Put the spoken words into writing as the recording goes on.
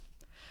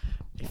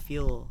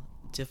feel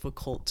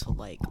difficult to,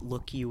 like,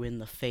 look you in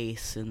the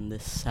face in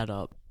this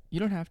setup. You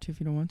don't have to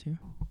if you don't want to.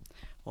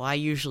 Well, I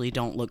usually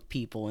don't look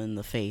people in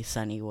the face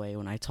anyway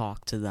when I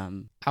talk to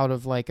them. Out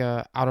of like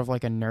a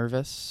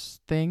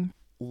nervous thing?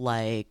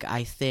 Like,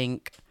 I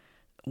think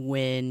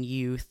when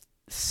you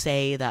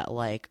say that,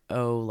 like,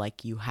 oh,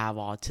 like, you have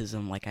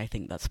autism, like, I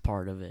think that's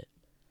part of it.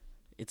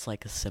 It's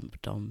like a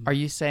symptom. Are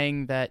you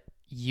saying that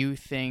you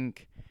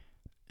think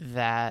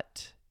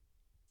that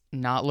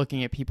not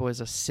looking at people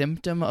is a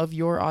symptom of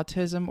your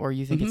autism, or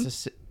you think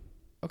it's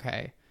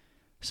okay?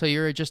 So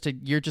you're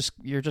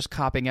just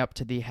copping up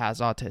to the has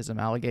autism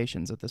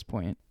allegations at this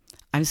point.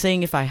 I'm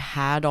saying if I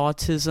had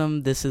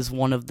autism, this is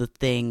one of the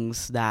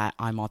things that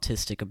I'm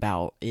autistic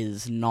about,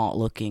 is not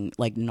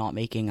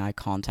making eye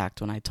contact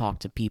when I talk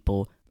to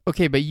people.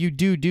 Okay, but you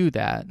do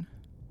that.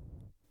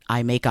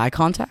 I make eye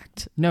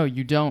contact? No,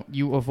 you don't.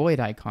 You avoid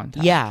eye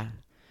contact. Yeah.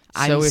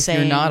 So if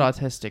you're not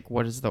autistic,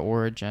 what is the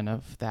origin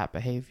of that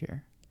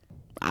behavior?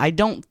 I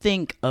don't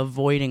think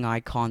avoiding eye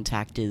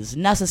contact is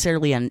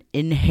necessarily an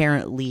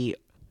inherently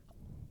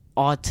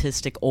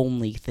autistic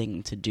only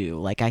thing to do.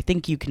 Like, I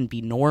think you can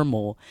be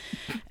normal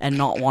and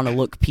not want to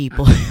look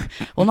people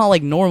well, not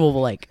like normal, but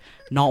like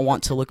not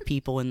want to look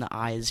people in the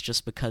eyes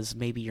just because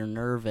maybe you're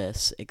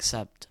nervous.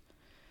 Except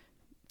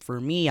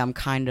for me, it's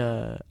kind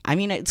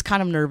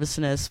of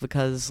nervousness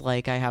because,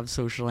 like, I have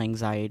social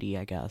anxiety,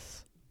 I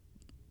guess.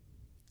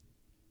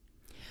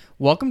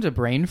 Welcome to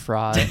Brain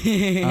Frot,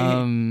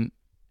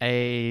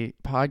 a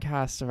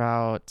podcast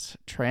about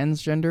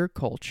transgender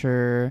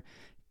culture,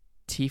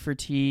 T for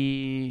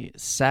T,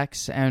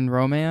 sex and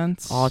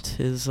romance,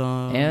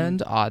 autism,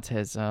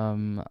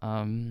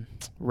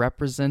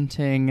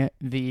 representing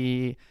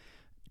the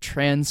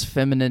trans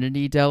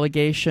femininity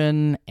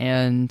delegation,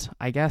 and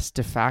I guess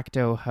de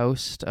facto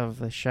host of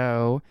the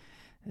show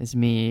is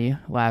me,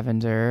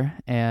 Lavender,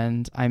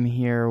 and I'm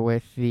here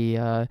with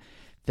the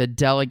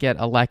delegate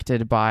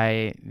elected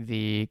by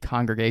the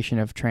Congregation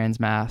of Trans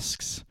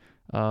Masks,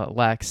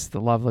 Lex, the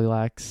lovely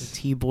Lex.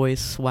 T-boy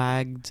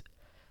swagged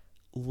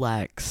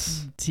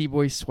Lex.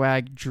 T-boy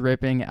swag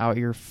dripping out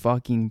your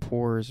fucking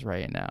pores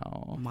right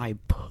now. My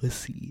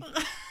pussy.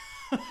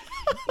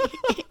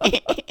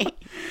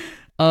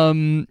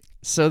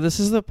 So this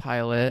is the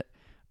pilot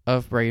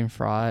of Brain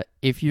Frot.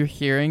 If you're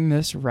hearing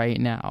this right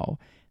now,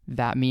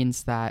 that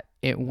means that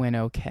it went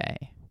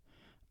okay.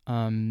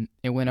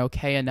 It went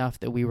okay enough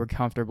that we were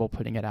comfortable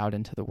putting it out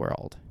into the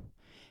world.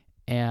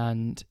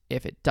 And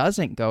if it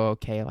doesn't go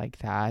okay like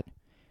that,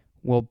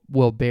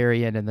 we'll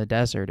bury it in the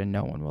desert and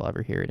no one will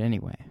ever hear it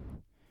anyway.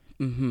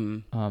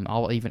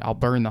 I'll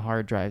burn the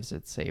hard drives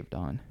it's saved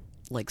on.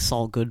 Like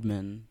Saul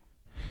Goodman.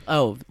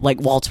 Oh, like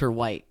Walter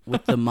White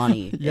with the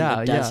money in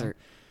the desert.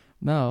 Yeah.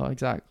 No,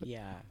 exactly.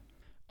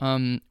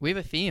 Yeah. We have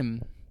a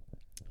theme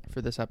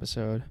for this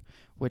episode,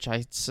 which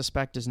I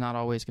suspect is not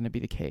always going to be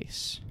the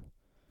case.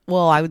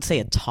 Well, I would say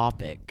a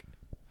topic.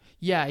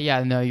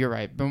 Yeah, no, you're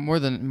right. But more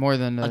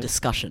than a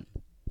discussion.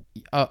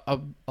 A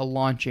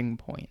launching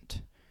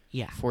point.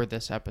 Yeah. For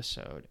this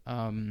episode.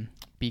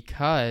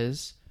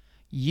 Because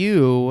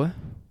you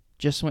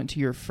just went to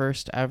your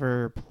first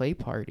ever play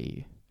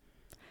party.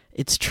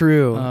 It's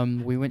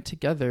true. We went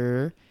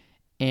together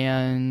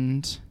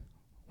and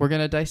we're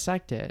going to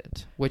dissect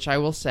it, which I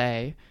will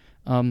say,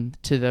 to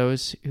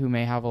those who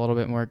may have a little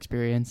bit more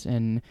experience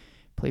in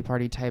play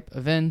party type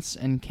events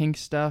and kink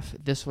stuff,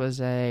 this was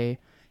a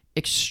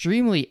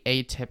extremely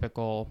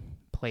atypical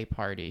play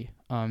party.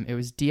 It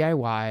was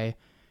DIY.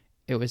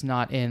 It was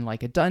not in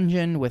like a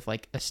dungeon with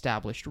like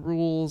established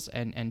rules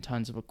and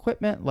tons of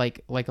equipment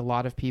like a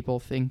lot of people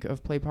think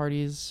of play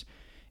parties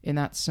in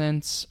that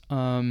sense.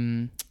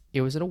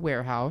 It was at a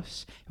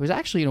warehouse. It was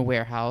actually in a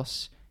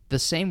warehouse, the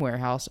same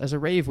warehouse as a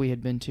rave we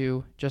had been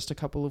to just a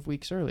couple of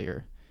weeks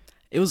earlier.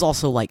 It was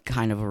also like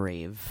kind of a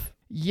rave.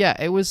 Yeah,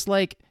 it was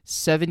like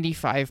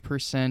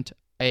 75%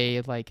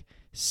 a like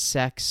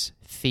sex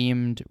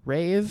themed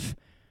rave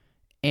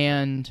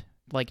and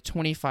like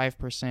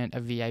 25% a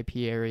VIP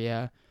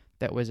area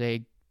that was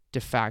a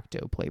de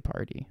facto play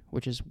party,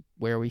 which is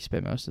where we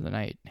spent most of the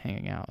night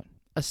hanging out.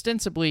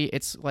 Ostensibly,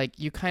 it's like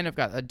you kind of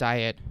got a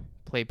diet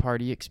play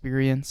party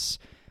experience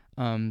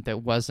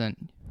that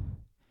wasn't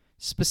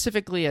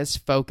specifically as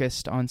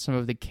focused on some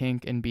of the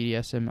kink and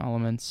BDSM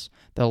elements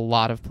that a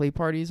lot of play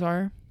parties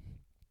are.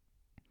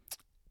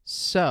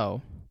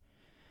 So,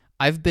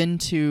 I've been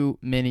to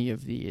many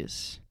of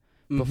these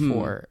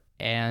before,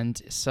 and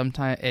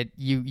sometimes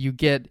you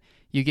get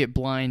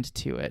blind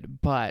to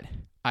it, but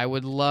I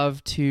would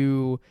love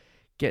to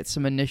get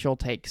some initial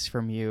takes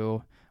from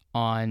you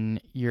on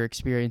your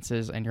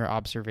experiences and your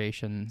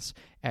observations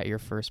at your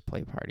first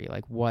play party.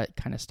 Like, what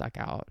kind of stuck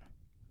out?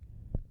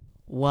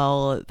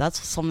 Well,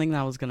 that's something that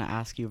I was going to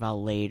ask you about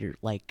later.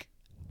 Like,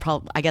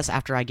 I guess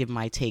after I give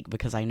my take,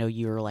 because I know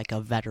you're like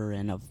a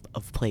veteran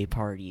of play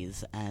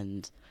parties,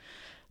 and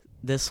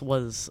this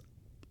was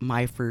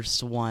my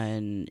first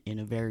one in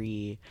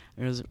it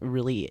was a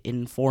really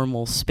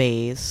informal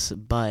space,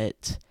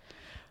 but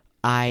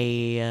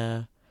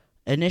I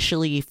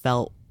initially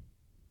felt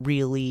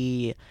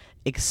really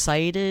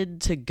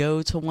excited to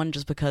go to one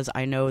just because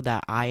I know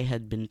that I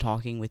had been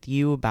talking with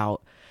you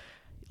about,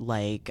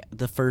 like,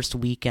 the first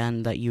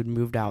weekend that you'd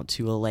moved out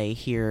to LA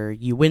here,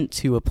 you went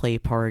to a play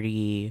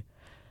party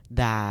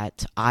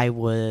that I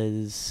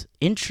was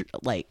interested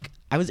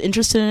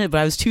in it, but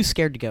I was too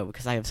scared to go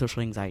because I have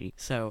social anxiety.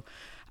 So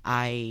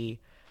I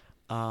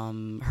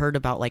heard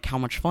about, like, how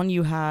much fun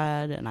you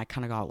had, and I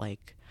kind of got,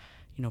 like,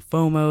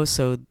 FOMO.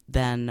 So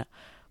then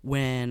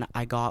when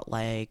I got,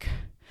 like,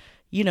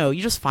 you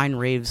just find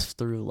raves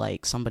through,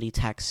 like, somebody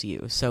texts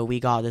you. So we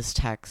got this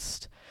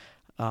text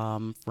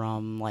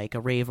from, like, a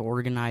rave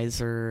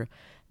organizer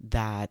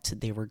that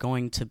they were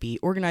going to be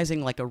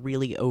organizing, like, a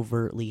really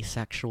overtly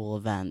sexual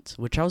event,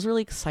 which I was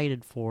really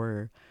excited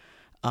for,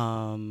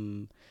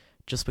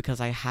 just because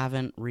I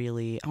haven't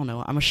really, I don't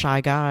know, I'm a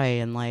shy guy,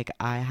 and, like,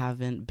 I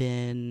haven't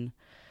been,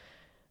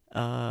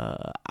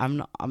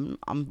 I'm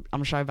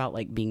shy about,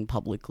 like, being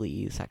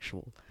publicly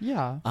sexual.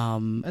 Yeah,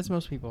 as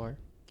most people are.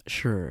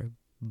 Sure,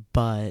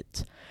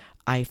 but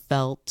I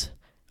felt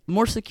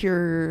more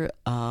secure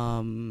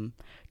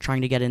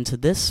trying to get into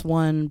this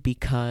one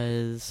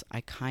because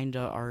I kind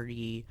of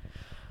already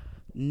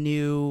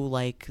knew,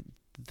 like,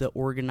 the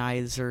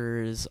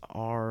organizers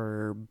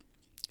are,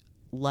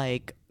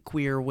 like,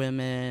 queer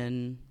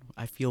women.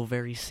 I feel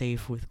very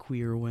safe with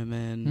queer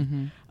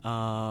women.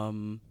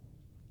 Mm-hmm.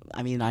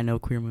 I mean, I know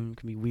queer women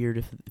can be weird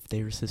if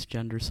they're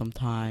cisgender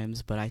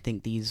sometimes, but I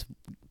think these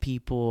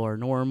people are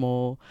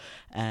normal,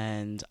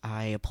 and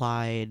I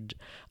applied.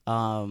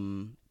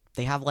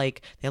 They have a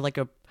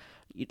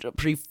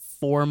pretty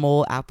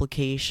formal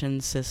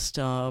application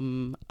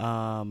system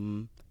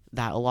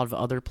that a lot of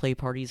other play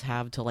parties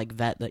have to, like,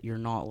 vet that you're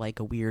not, like,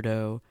 a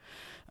weirdo.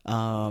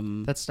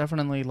 That's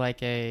definitely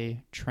like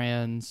a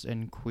trans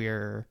and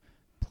queer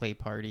play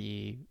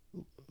party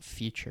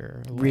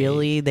feature.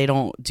 Really? They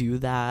don't do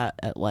that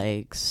at,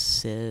 like,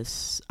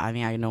 cis? I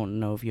mean, I don't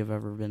know if you've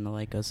ever been to,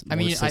 like, a I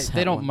mean,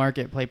 they don't one.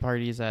 market play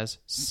parties as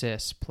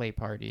cis play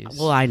parties.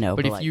 Well, I know,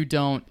 but if like, you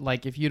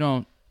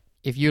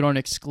don't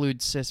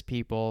exclude cis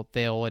people,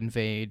 they'll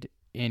invade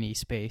any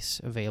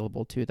space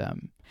available to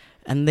them.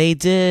 And they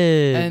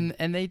did.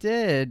 And they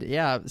did,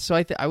 yeah.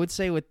 So I would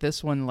say with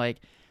this one, like,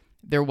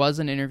 there was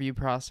an interview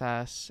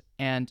process,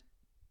 and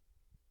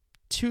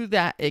to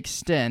that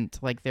extent,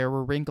 like, there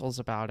were wrinkles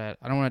about it.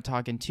 I don't want to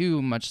talk in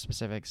too much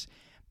specifics,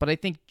 but I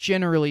think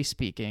generally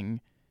speaking,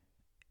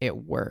 it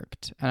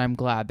worked. And I'm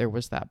glad there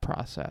was that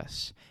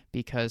process,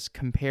 because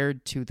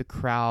compared to the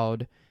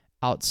crowd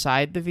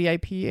outside the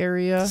VIP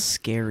area,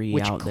 scary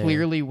which out there.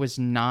 Clearly was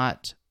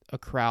not a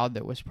crowd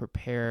that was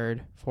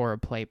prepared for a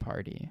play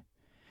party,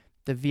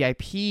 the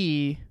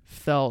VIP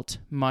felt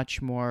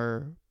much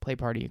more play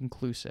party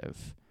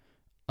inclusive.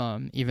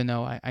 Even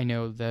though I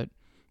know that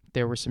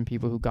there were some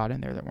people who got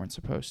in there that weren't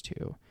supposed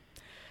to.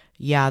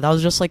 Yeah, that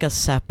was just, like, a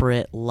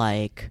separate,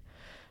 like,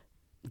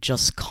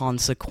 just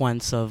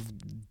consequence of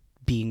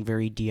being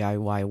very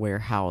DIY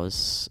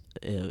warehouse,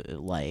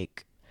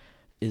 like,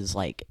 is,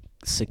 like,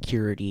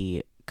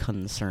 security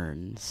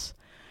concerns.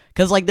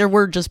 Because, like, there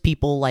were just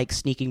people, like,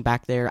 sneaking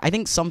back there. I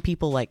think some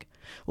people, like,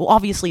 well,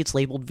 obviously it's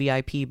labeled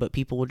VIP, but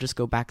people would just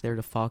go back there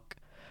to fuck.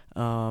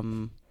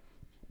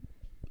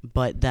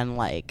 But then,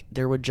 like,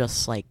 there would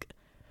just, like,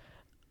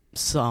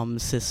 some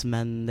cis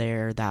men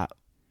there that,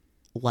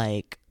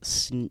 like,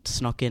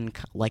 snuck in,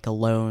 like,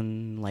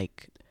 alone,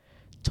 like,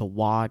 to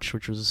watch,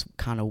 which was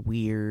kind of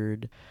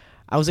weird.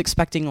 I was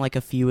expecting, like,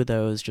 a few of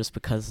those just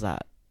because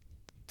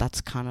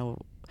that's kind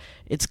of,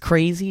 it's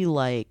crazy,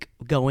 like,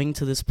 going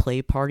to this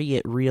play party,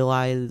 it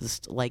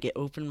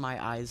opened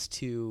my eyes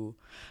to,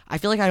 I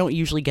feel like I don't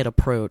usually get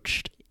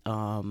approached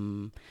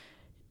when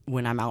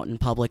I'm out in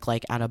public,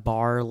 like, at a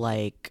bar.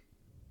 Like,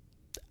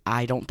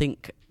 I don't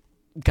think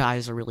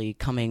guys are really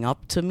coming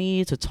up to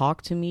me to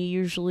talk to me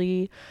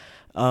usually.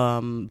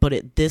 But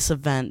at this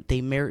event,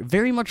 they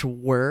very much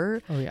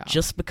were. Oh, yeah.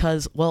 Just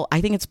because, well, I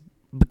think it's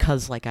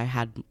because, like, I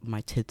had my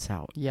tits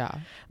out. Yeah.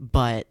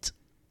 But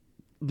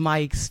my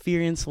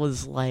experience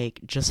was,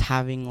 like, just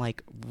having,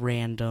 like,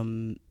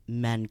 random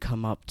men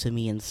come up to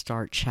me and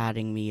start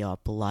chatting me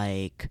up,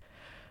 like,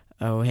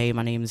 oh, hey,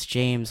 my name's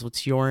James,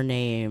 what's your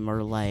name?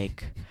 Or,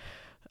 like,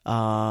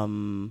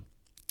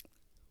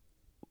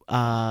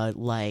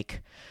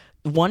 like,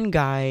 one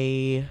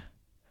guy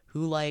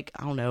who, like,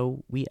 I don't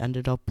know, we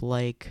ended up,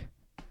 like,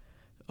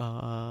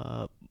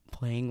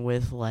 playing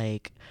with,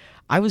 like,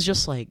 I was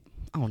just, like,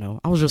 I don't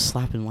know, I was just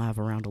slapping Lav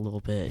around a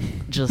little bit,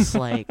 just,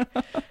 like,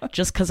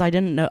 just because I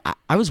didn't know,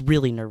 I was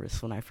really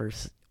nervous when I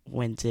first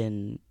went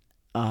in,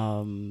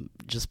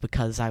 just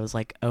because I was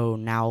like, oh,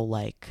 now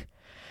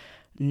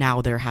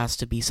there has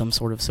to be some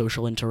sort of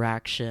social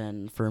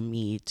interaction for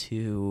me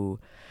to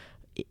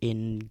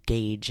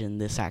engage in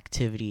this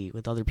activity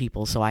with other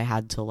people. So I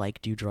had to,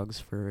 like, do drugs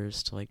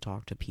first to, like,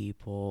 talk to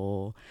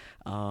people,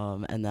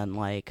 and then,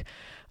 like,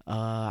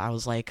 I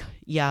was like,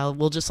 yeah,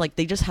 we'll just, like,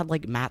 they just had,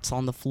 like, mats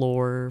on the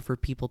floor for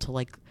people to,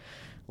 like,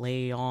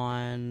 lay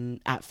on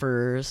at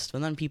first,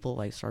 and then people,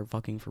 like, started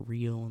fucking for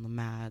real on the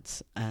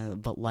mats,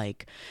 but,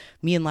 like,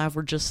 me and Lav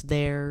were just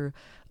there.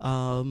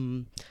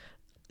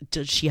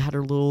 she had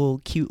her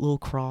little cute little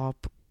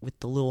crop with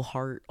the little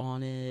heart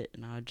on it,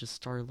 and I just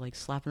started like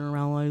slapping her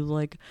around. I was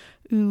like,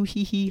 ooh,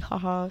 hee hee,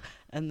 haha.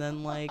 And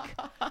then like,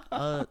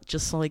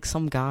 just like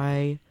some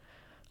guy,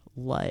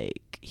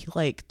 like he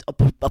like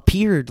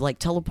appeared, like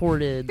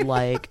teleported,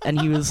 like, and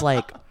he was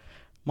like,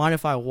 mind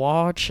if I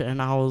watch? And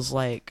I was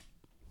like,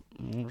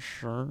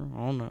 sure,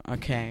 I don't know,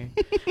 okay.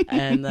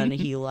 And then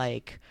he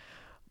like,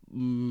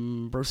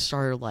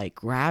 started like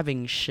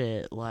grabbing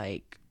shit,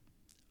 like,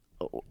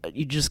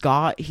 you just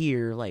got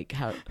here, like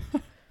how.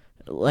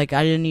 Like,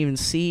 I didn't even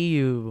see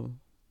you.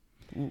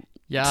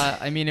 Yeah,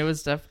 I mean, it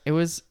was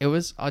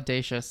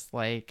audacious,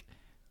 like,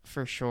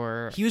 for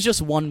sure. He was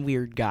just one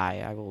weird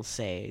guy, I will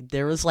say.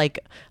 There was, like,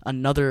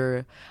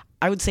 another,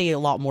 I would say a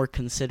lot more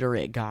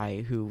considerate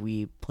guy who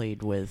we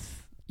played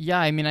with. Yeah,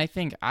 I mean, I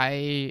think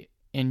I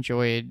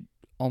enjoyed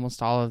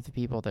almost all of the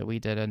people that we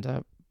did end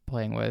up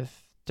playing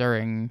with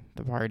during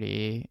the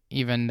party,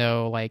 even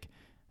though, like,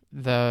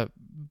 the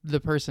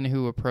person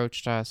who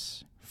approached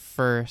us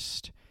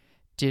first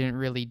didn't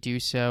really do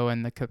so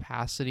in the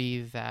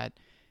capacity that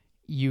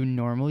you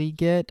normally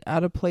get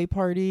at a play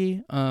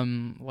party.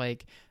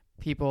 Like,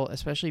 people,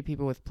 especially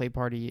people with play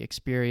party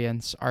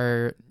experience,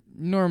 are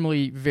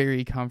normally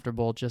very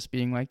comfortable just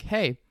being like,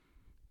 hey,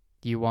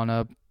 do you want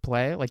to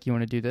play? Like, you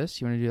want to do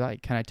this? You want to do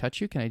that? Can I touch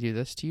you? Can I do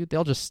this to you?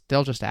 They'll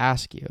just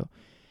ask you.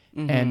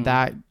 Mm-hmm. And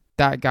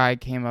that guy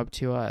came up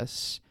to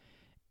us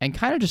and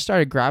kind of just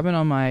started grabbing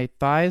on my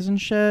thighs and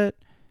shit.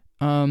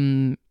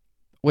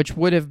 Which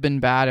would have been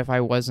bad if I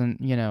wasn't,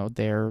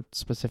 there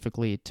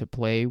specifically to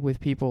play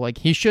with people. Like,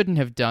 he shouldn't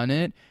have done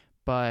it,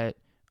 but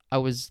I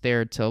was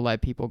there to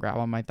let people grab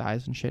on my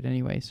thighs and shit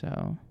anyway,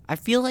 so. I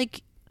feel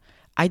like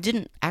I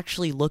didn't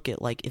actually look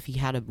at, like, if he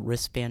had a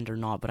wristband or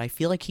not, but I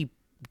feel like he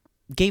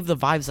gave the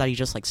vibes that he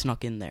just, like,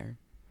 snuck in there.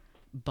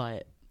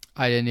 But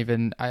I didn't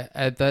even,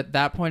 at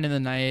that point in the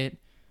night,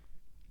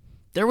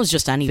 there was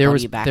just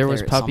anybody back there. There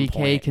was puppy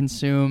K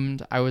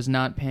consumed. I was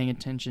not paying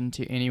attention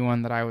to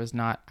anyone that I was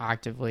not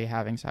actively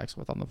having sex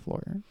with on the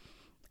floor.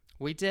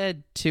 We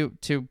did, to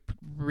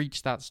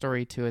reach that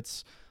story to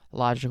its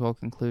logical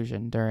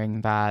conclusion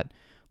during that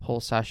whole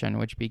session,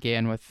 which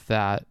began with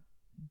that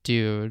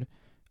dude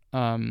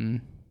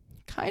kind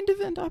of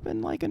end up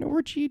in like an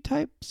orgy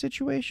type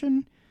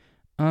situation.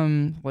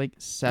 Like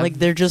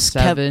they're just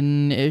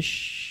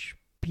seven-ish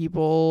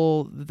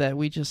people that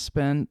we just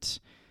spent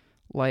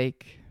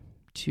like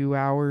 2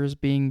 hours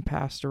being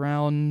passed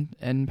around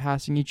and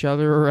passing each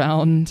other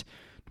around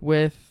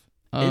with.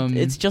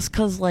 It's just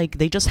because like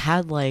they just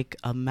had like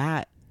a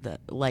mat that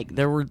like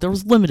there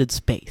was limited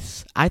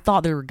space. I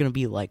thought there were gonna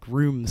be like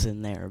rooms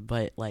in there,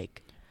 but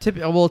like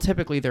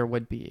typically there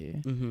would be,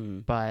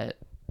 but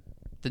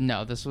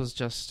no, this was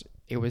just.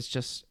 It was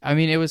just. I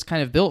mean, it was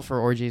kind of built for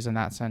orgies in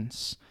that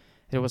sense.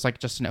 It was like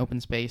just an open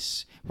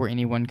space where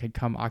anyone could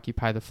come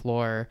occupy the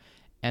floor,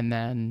 and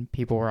then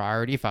people were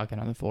already fucking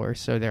on the floor,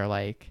 so they're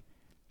like,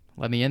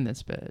 let me in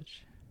this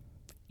bitch.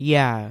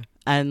 Yeah,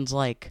 and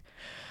like,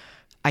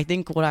 I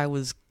think what I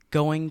was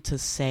going to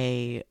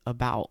say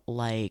about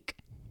like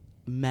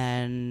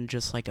men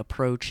just like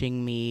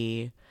approaching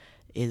me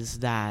is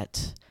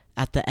that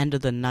at the end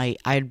of the night,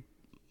 I'd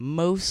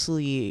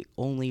mostly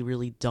only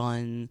really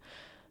done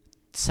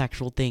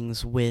sexual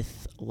things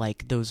with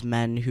like those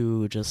men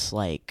who just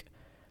like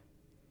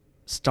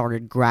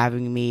started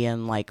grabbing me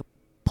and like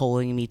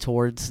pulling me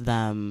towards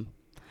them.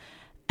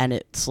 And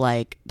it's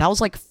like, that was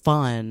like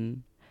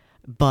fun,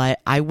 but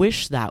I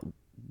wish that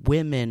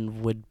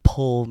women would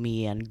pull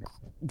me and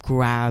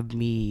grab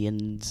me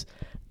and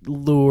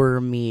lure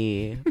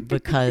me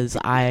because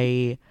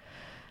I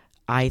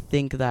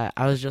think that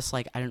I was just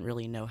like, I didn't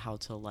really know how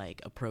to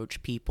like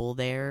approach people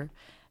there.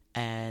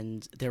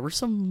 And there were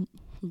some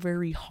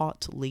very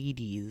hot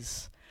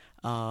ladies.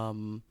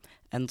 And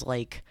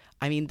like,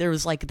 I mean, there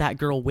was like that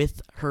girl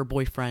with her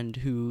boyfriend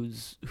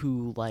whose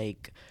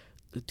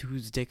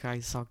dick I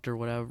sucked or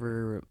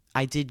whatever.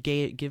 I did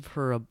give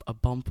her a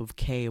bump of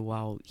K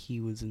while he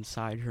was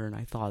inside her, and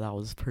I thought that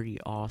was pretty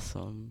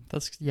awesome.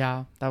 That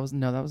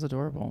was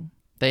adorable.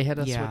 They hit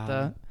us with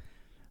the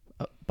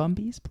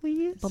bumpies,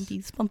 please.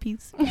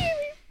 Bumpies.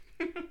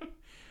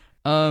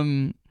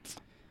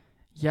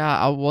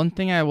 Yeah. One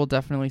thing I will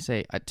definitely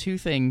say. Two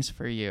things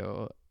for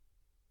you.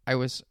 I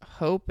was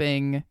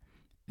hoping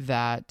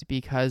that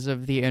because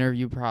of the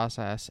interview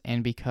process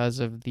and because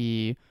of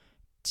the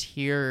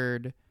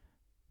tiered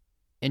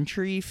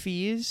entry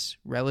fees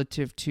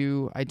relative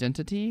to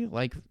identity,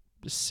 like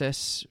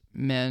cis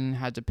men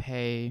had to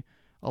pay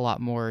a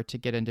lot more to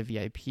get into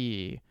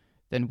VIP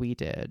than we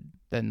did,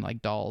 than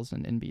like dolls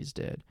and NBs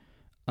did.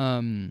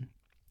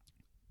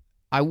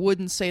 I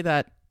wouldn't say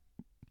that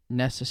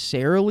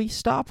necessarily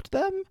stopped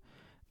them,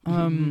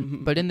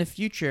 but in the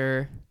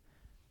future,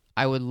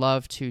 I would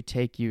love to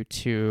take you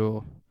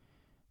to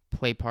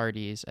play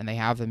parties, and they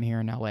have them here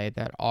in LA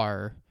that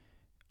are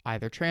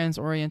either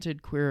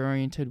trans-oriented,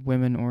 queer-oriented,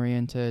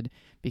 women-oriented,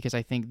 because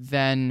I think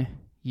then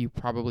you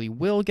probably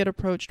will get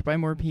approached by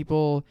more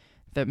people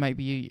that might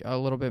be a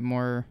little bit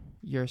more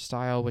your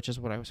style, which is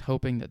what I was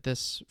hoping that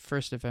this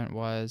first event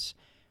was.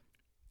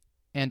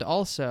 And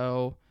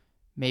also,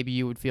 maybe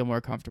you would feel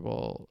more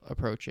comfortable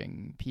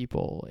approaching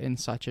people in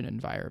such an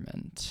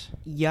environment.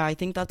 Yeah, I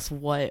think that's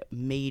what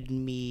made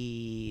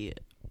me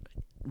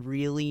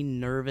really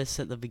nervous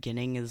at the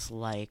beginning is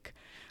like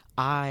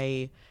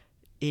I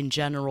in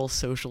general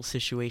social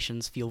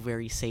situations feel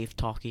very safe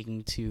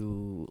talking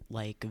to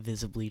like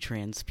visibly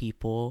trans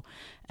people,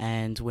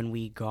 and when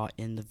we got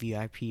in the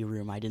VIP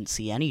room I didn't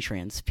see any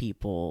trans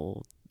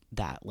people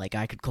that like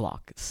I could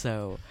clock.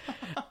 So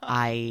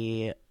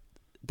I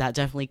that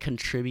definitely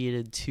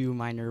contributed to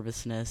my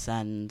nervousness,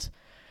 and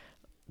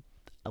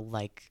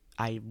like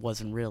I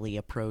wasn't really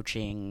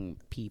approaching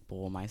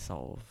people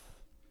myself.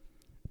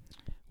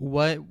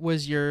 What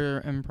was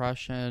your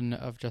impression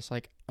of just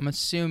like, I'm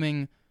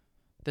assuming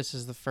this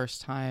is the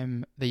first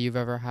time that you've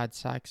ever had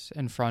sex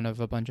in front of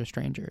a bunch of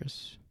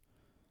strangers?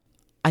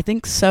 I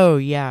think so,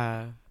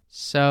 yeah.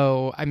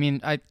 So, I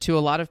mean, to a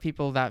lot of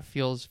people that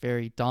feels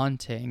very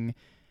daunting,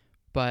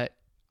 but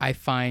I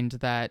find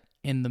that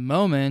in the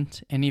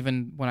moment, and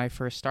even when I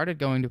first started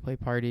going to play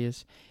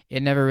parties,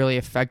 it never really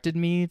affected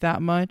me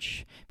that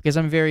much because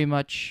I'm very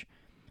much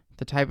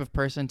the type of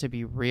person to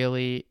be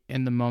really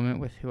in the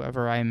moment with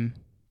whoever I'm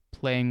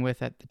playing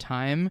with at the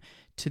time,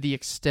 to the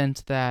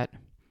extent that,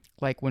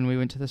 like when we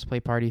went to this play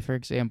party, for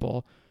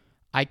example,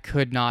 I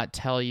could not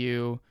tell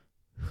you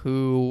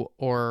who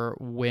or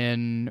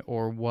when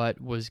or what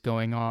was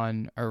going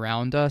on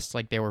around us.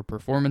 Like there were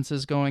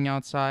performances going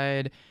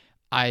outside.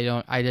 I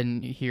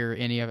didn't hear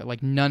any of it.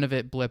 Like none of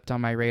it blipped on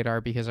my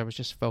radar because I was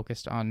just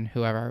focused on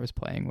whoever I was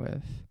playing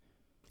with.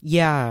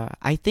 Yeah,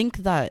 I think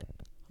that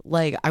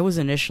like I was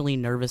initially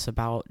nervous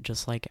about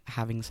just like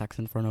having sex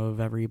in front of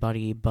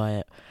everybody,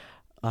 but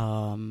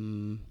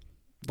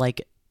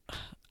like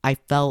I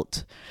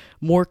felt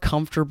more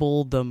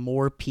comfortable the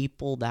more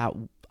people that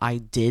I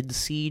did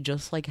see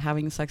just like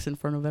having sex in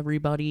front of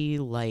everybody.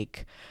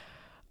 Like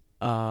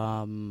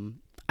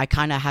I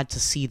kind of had to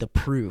see the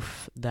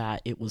proof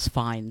that it was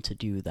fine to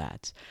do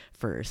that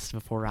first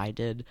before I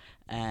did.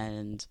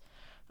 And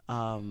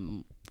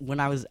when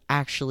I was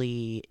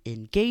actually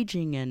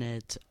engaging in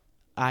it,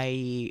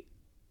 I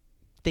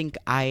think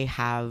I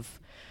have,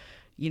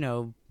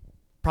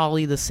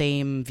 probably the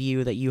same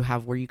view that you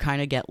have, where you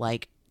kind of get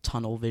like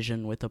tunnel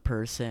vision with a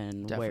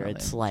person. Definitely. Where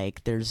it's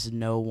like there's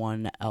no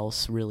one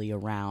else really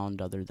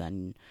around other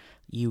than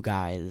you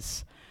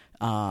guys.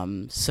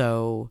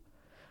 So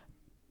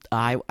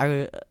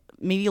I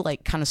maybe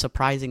like kind of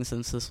surprising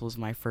since this was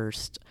my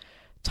first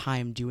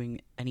time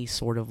doing any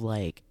sort of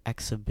like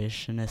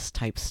exhibitionist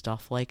type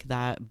stuff like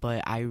that,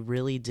 but I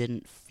really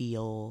didn't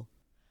feel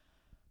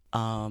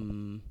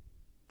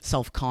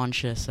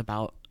self-conscious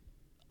about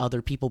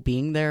other people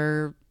being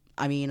there.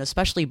 I mean,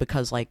 especially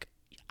because like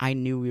I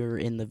knew we were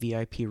in the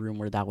VIP room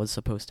where that was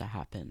supposed to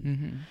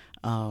happen.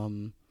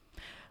 Mm-hmm.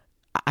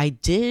 I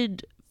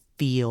did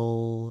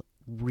feel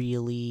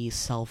really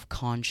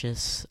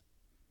self-conscious.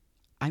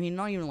 I mean,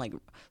 not even like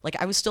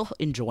I was still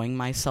enjoying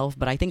myself,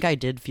 but I think I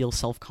did feel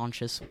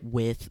self-conscious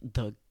with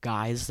the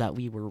guys that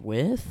we were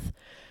with,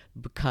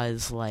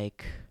 because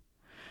like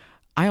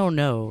I don't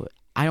know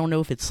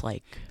if it's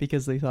like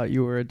because they thought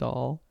you were a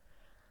doll.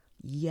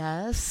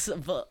 Yes,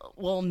 but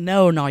well,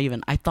 no, not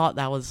even. I thought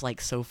that was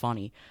like so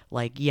funny.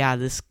 Like, yeah,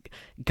 this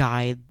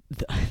guy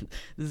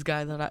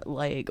that I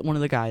like, one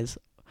of the guys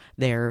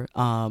there,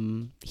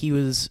 he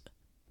was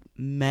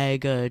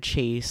mega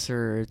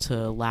chaser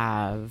to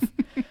Lav,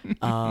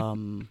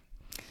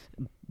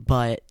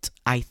 but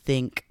I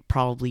think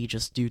probably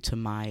just due to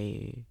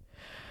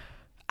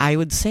I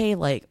would say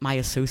like my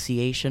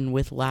association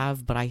with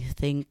Lav, but I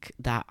think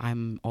that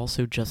I'm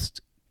also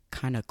just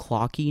kind of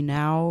clocky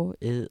now,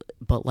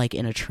 but like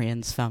in a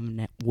trans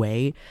femme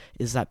way,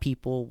 is that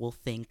people will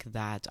think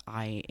that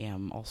I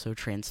am also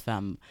trans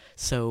femme.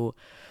 So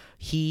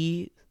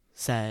he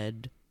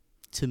said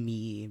to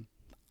me,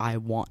 I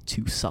want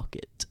to suck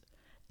it.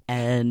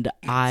 And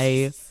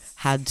I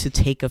had to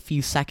take a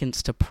few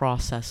seconds to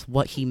process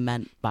what he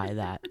meant by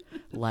that.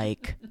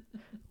 Like,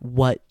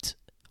 what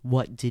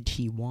did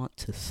he want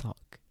to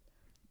suck?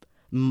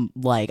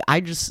 Like,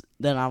 I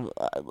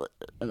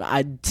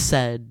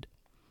said,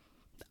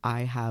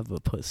 I have a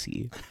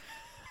pussy.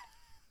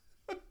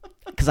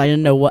 Because I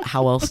didn't know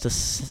how else to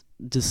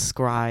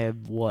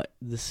describe what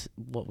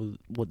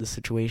the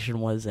situation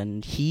was,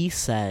 and he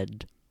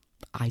said,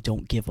 I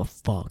don't give a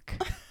fuck.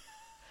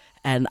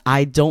 And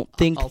I don't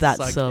think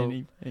that's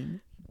anything.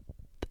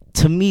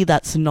 To me,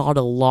 that's not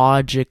a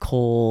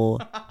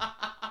logical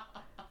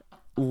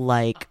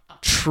like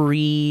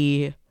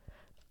tree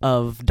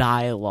of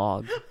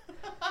dialogue.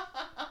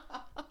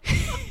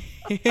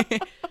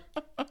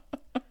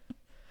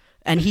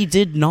 And he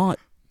did not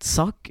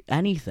suck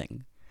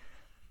anything.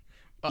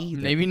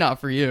 Maybe not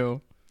for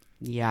you.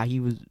 Yeah, he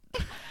was.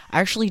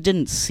 I actually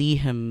didn't see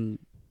him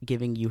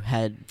giving you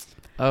head.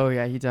 Oh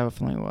yeah, he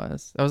definitely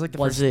was. That was like the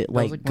was first. It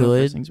like was, good? One of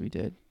the first things we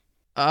did.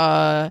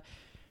 I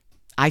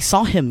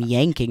saw him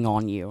yanking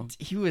on you.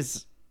 He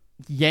was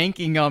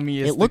yanking on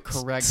me. Is it looked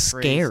the correct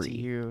scary. phrase to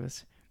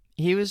use.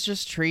 He was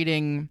just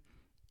treating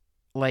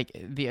like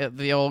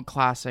the old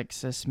classic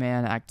cis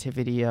man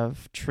activity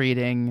of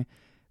treating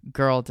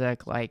girl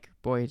dick like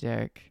boy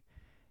dick,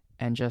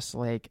 and just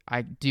like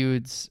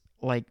dudes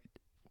like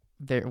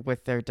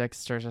with their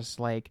dicks are just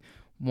like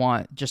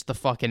want just the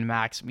fucking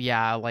max,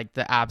 like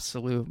the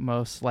absolute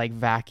most like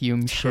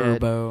vacuum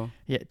turbo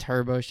shit.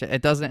 Turbo shit.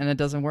 It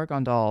doesn't work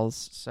on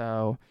dolls.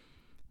 So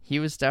he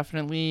was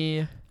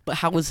definitely. But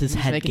how was his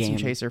head making game?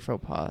 Some chaser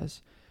faux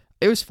pas.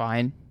 It was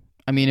fine.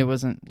 I mean, it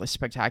wasn't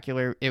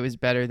spectacular. It was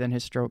better than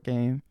his stroke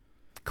game.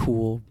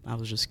 Cool. I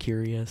was just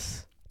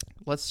curious.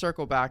 Let's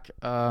circle back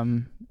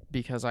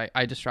because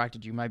I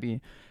distracted you, might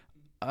be,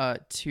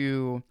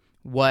 to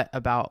what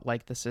about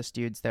like the cis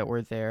dudes that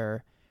were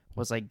there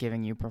was like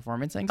giving you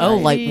performance anxiety? Oh,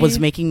 like was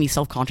making me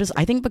self-conscious?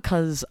 I think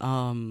because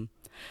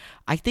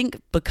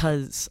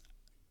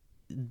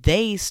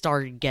they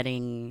started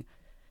getting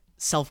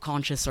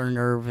self-conscious or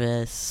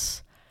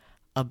nervous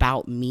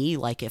about me,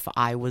 like if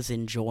I was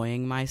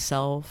enjoying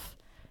myself,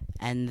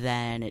 and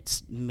then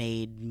it's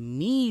made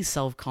me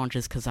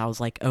self-conscious because I was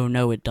like, oh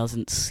no, it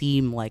doesn't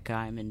seem like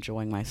I'm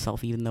enjoying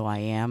myself even though I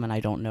am, and I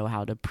don't know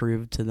how to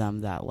prove to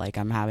them that like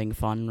I'm having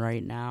fun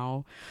right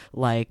now.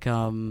 Like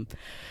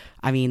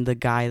I mean, the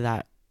guy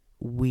that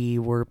we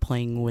were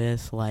playing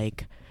with,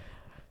 like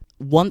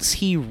once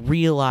he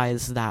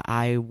realized that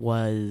I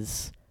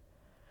was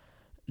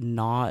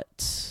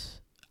not,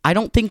 I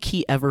don't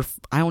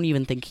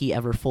even think he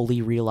ever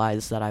fully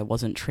realized that I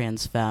wasn't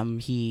trans femme.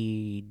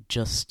 He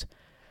just,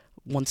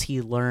 once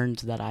he learned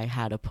that I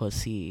had a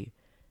pussy,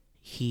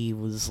 he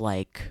was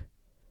like,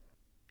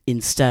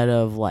 instead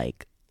of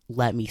like,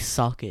 let me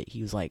suck it,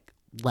 he was like,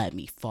 let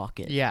me fuck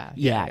it.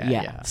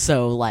 Yeah.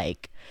 So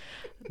like,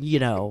 you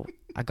know,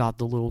 I got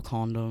the little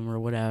condom or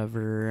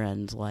whatever,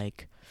 and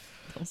like,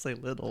 don't say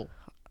little,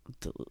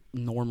 the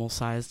normal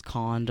sized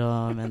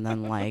condom, and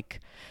then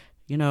like,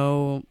 you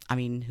know, I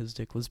mean, his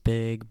dick was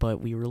big, but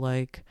we were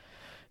like,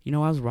 you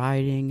know, I was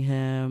riding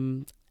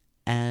him,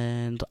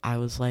 and I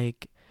was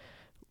like,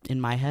 in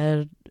my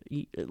head,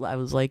 I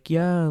was like,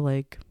 yeah,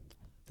 like,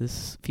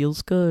 this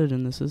feels good,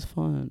 and this is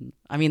fun.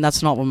 I mean,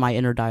 that's not what my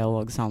inner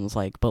dialogue sounds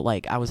like, but,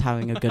 like, I was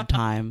having a good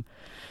time,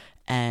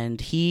 and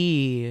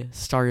he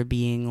started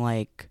being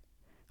like,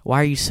 why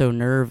are you so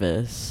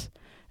nervous?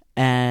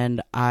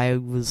 And I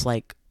was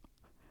like,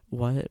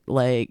 what?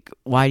 Like,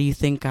 why do you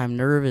think I'm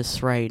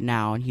nervous right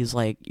now? And he's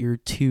like, you're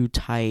too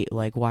tight.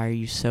 Like, why are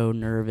you so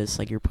nervous?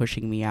 Like, you're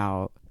pushing me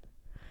out.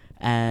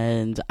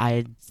 And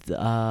I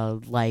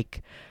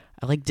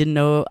didn't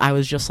know. I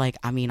was just like,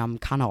 I mean, I'm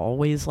kind of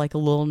always like a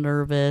little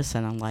nervous,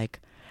 and I'm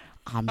like,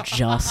 I'm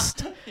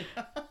just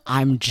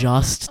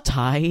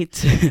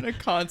tight. In a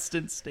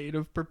constant state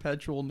of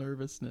perpetual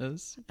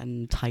nervousness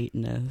and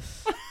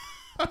tightness.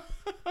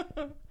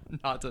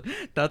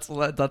 That's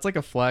like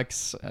a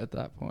flex at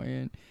that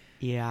point.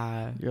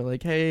 Yeah, you're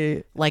like,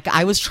 hey, like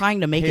I was trying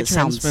to make it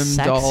sound sexy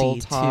doll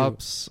too.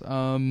 Tops.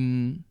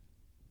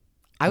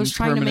 I was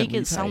trying to make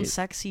it sound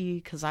sexy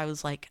because I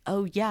was like,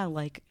 oh yeah,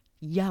 like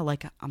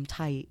I'm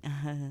tight.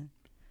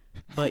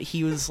 But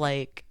he was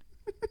like,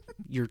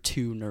 you're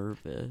too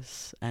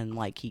nervous, and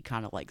like he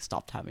kind of like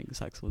stopped having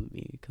sex with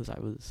me because I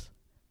was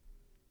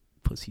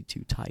pussy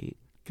too tight.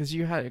 Pussy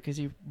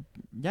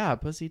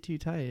too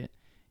tight.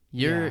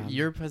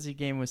 Your pussy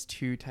game was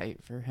too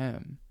tight for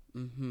him.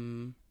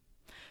 Mm-hmm.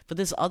 But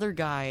this other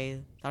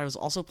guy that I was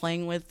also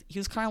playing with, he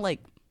was kind of like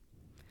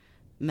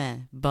meh,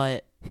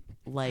 but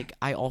like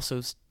I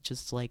also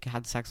just like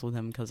had sex with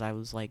him because I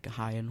was like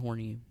high and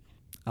horny.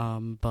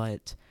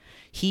 But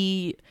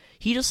he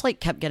just like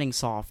kept getting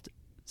soft,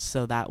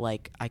 so that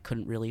like I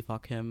couldn't really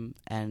fuck him,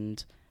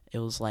 and it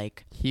was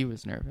like he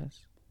was nervous.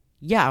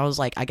 Yeah, I was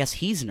like, I guess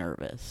he's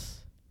nervous.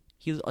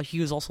 He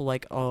was also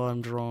like, oh,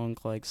 I'm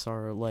drunk, like,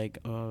 sorry, like,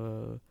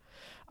 I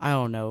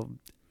don't know.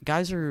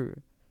 Guys are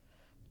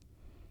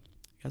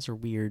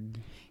weird.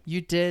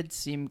 You did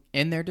seem,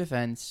 in their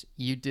defense,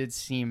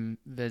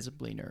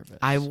 visibly nervous.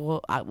 I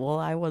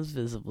was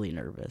visibly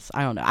nervous.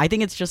 I don't know. I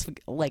think it's just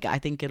like, I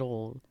think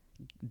it'll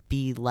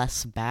be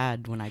less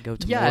bad when I go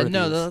to more of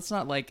these. That's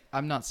not like,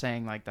 I'm not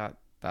saying like that.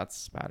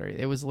 That's battery.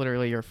 It was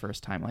literally your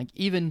first time. Like,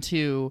 even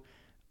to,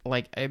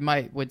 like,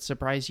 it would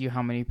surprise you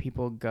how many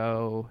people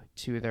go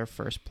to their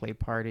first play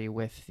party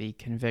with the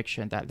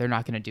conviction that they're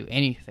not going to do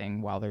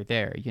anything while they're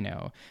there, you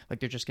know?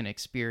 Like, they're just going to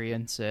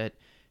experience it,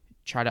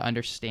 try to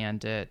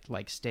understand it,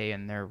 like, stay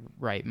in their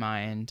right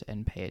mind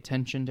and pay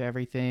attention to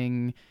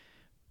everything.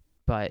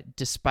 But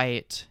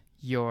despite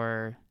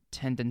your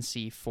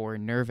tendency for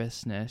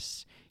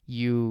nervousness,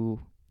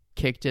 you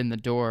kicked in the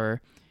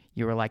door.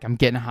 You were like, I'm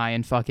getting high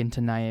and fucking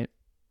tonight.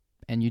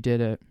 And you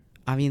did it.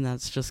 I mean,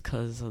 that's just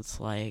because it's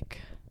like,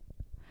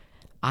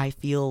 I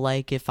feel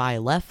like if I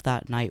left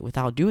that night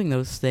without doing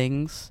those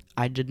things,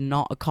 I did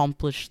not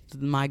accomplish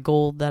my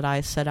goal that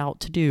I set out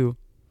to do.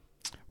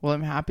 Well,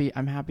 I'm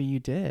happy you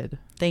did.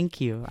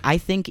 Thank you. I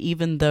think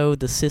even though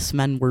the cis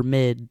men were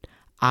mid,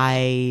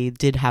 I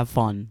did have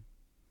fun.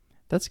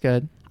 That's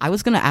good. I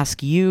was going to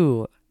ask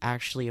you,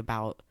 actually,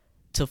 about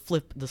to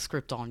flip the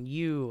script on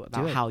you Do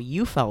about it. how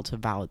you felt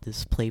about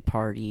this play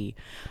party,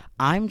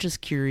 I'm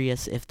just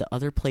curious if the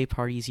other play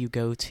parties you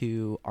go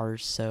to are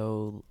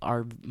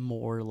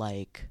more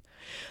like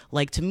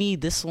to me,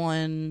 this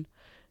one,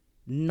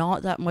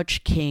 not that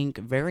much kink,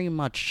 very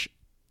much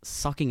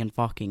sucking and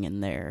fucking in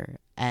there.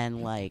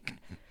 And like,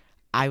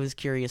 I was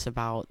curious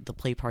about the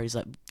play parties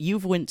that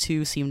you've went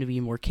to seem to be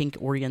more kink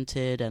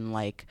oriented, and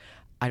like,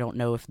 I don't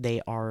know if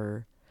they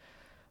are,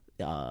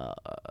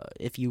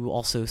 if you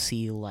also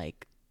see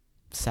like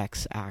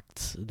sex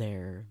acts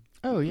there.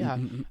 Oh yeah.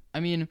 I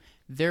mean,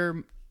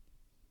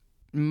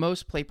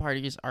 most play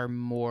parties are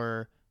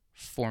more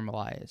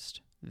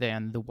formalized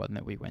than the one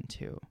that we went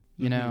to,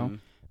 you know?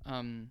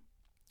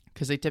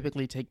 Because they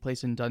typically take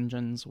place in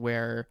dungeons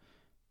where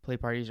play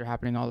parties are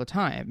happening all the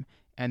time.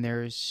 And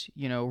there's,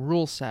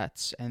 rule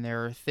sets, and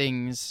there are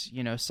things,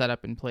 set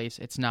up in place.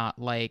 It's not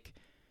like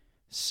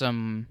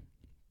some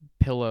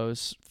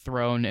pillows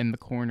thrown in the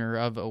corner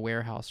of a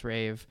warehouse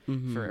rave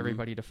for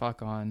everybody to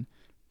fuck on.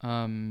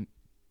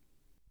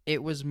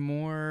 It was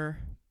more...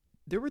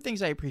 There were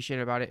things I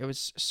appreciated about it. It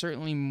was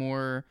certainly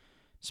more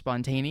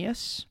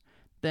spontaneous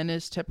than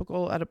is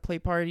typical at a play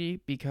party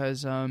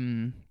because, I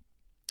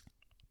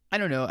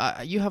don't know,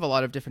 you have a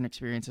lot of different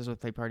experiences with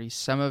play parties.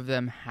 Some of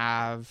them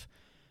have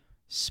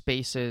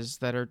spaces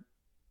that are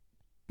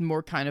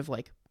more kind of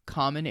like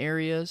common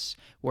areas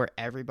where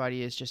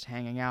everybody is just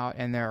hanging out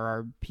and there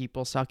are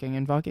people sucking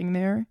and fucking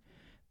there.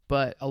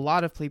 But a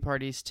lot of play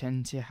parties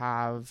tend to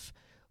have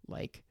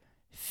like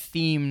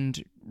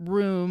themed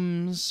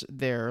rooms.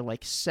 They're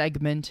like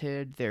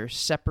segmented, they're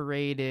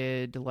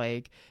separated,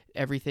 like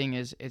everything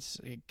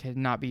it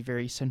cannot be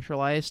very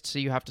centralized, so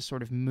you have to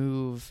sort of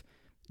move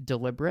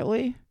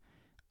deliberately.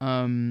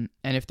 And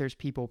if there's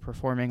people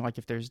performing, like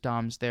if there's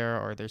doms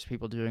there or there's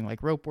people doing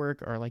like rope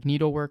work or like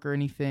needle work or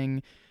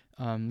anything,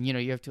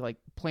 you have to like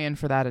plan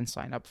for that and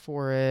sign up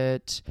for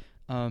it.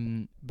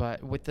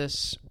 But with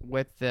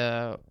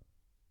the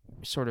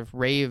sort of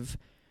rave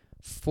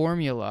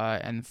formula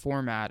and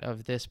format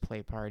of this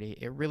play party,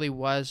 it really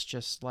was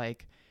just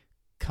like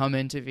come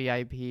into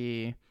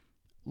VIP,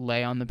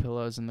 lay on the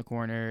pillows in the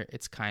corner.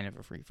 It's kind of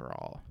a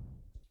free-for-all.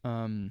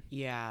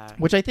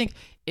 Which I think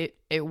it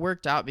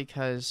worked out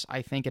because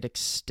I think it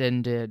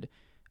extended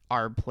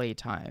our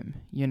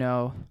playtime.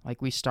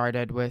 Like we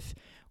started with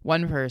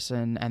one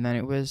person, and then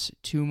it was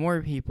two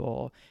more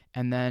people,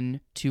 and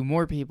then two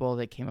more people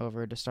that came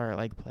over to start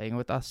like playing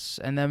with us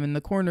and them in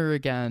the corner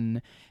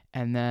again,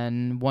 and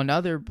then one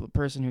other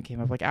person who came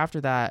up like after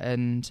that,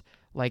 and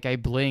like I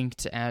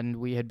blinked and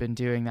we had been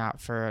doing that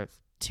for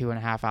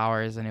 2.5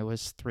 hours and it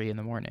was 3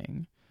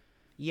 a.m.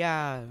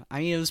 Yeah, I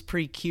mean, it was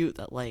pretty cute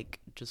that like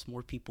just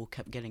more people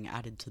kept getting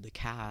added to the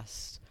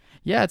cast.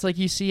 Yeah, it's like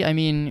you see, I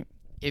mean,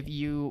 if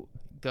you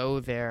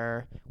go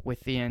there with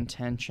the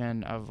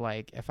intention of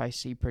like, if I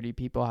see pretty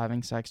people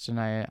having sex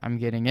tonight, I'm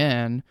getting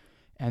in,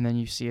 and then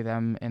you see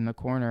them in the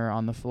corner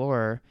on the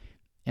floor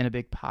in a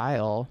big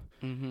pile,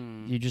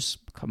 you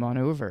just come on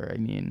over. I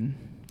mean,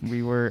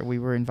 we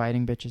were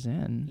inviting bitches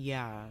in.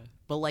 Yeah,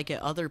 but like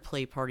at other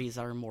play parties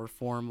that are more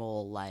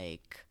formal,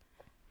 like,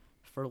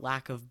 for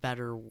lack of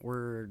better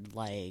word,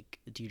 like,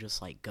 do you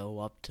just like go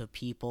up to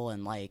people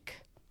and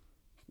like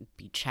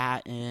be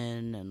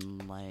chatting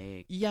and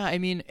like... Yeah, I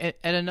mean, at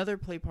another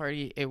play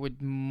party, it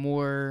would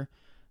more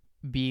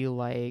be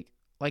like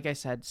I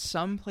said,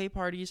 some play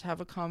parties have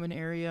a common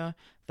area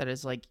that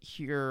is like,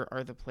 here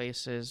are the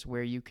places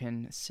where you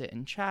can sit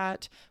and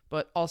chat,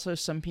 but also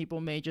some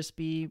people may just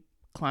be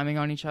climbing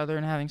on each other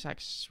and having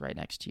sex right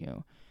next to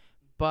you.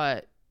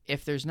 But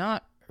if there's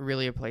not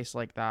really a place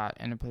like that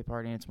and a play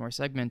party and it's more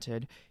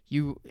segmented,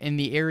 you, in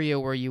the area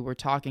where you were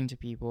talking to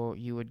people,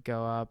 you would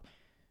go up,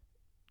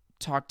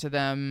 talk to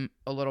them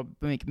a little,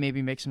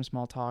 maybe make some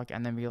small talk,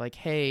 and then be like,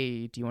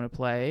 hey, do you want to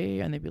play?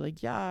 And they'd be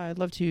like, yeah, I'd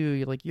love to.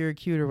 You're like, you're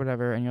cute or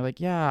whatever. And you're like,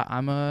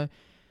 yeah,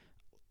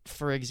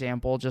 for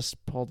example,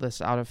 just pull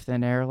this out of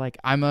thin air, like,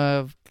 I'm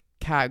a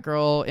cat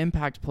girl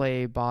impact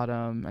play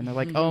bottom. And they're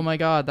like, oh my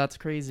god, that's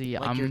crazy.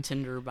 Like your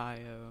Tinder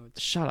bio.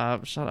 Shut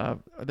up.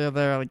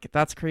 They're like,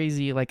 that's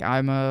crazy. Like,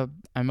 I'm a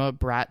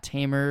brat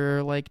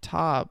tamer, like,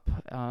 top.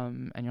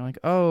 And you're like,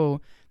 oh,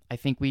 I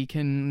think we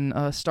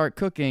can start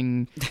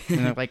cooking. And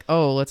they're like,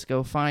 oh, let's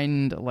go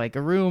find like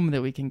a room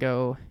that we can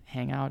go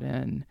hang out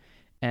in.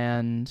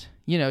 And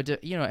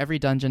every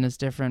dungeon is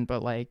different,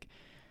 but like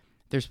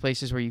there's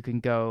places where you can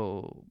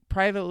go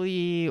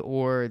privately,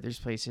 or there's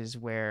places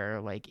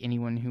where like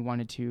anyone who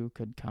wanted to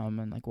could come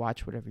and like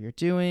watch whatever you're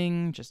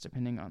doing, just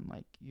depending on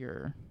like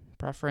your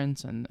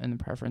preference and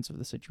the preference of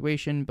the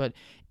situation. But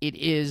it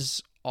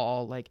is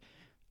all like,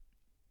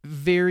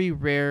 very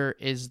rare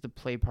is the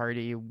play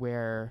party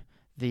where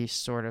the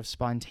sort of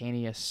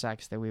spontaneous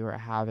sex that we were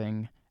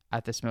having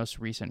at this most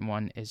recent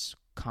one is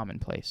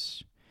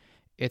commonplace.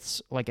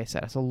 It's, like I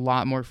said, it's a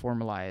lot more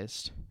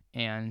formalized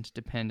and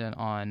dependent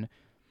on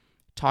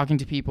talking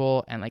to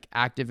people and like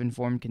active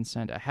informed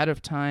consent ahead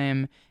of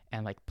time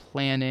and like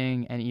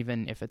planning. And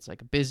even if it's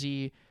like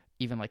busy,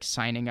 even like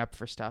signing up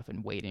for stuff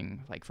and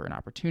waiting like for an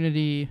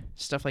opportunity.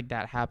 Stuff like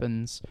that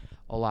happens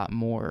a lot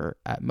more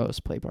at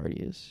most play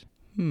parties.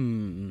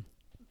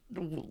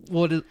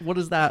 What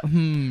does that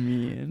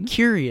mean?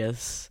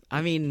 Curious.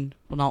 I mean,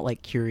 well, not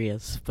like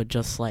curious, but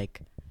just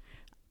like,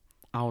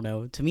 I don't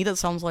know. To me, that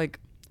sounds like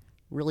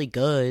really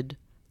good.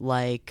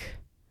 Like,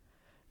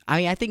 I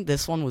mean, I think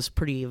this one was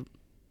pretty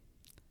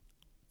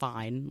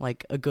fine.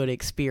 Like, a good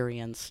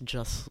experience.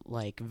 Just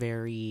like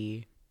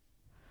very,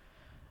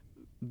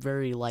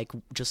 very like,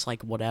 just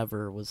like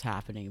whatever was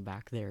happening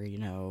back there, you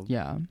know?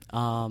 Yeah.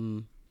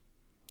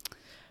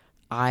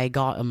 I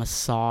got a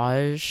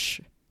massage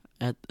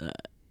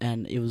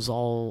and it was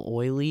all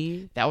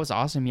oily. That was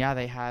awesome. Yeah,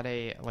 they had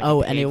a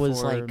like and it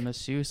was like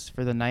masseuse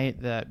for the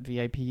night that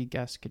VIP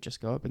guests could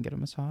just go up and get a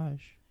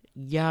massage.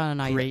 Yeah,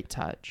 and great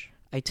touch.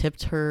 I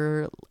tipped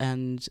her,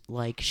 and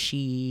like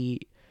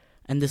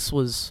and this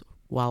was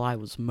while I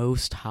was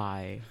most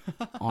high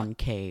on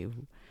K.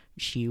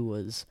 She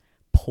was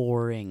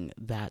pouring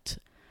that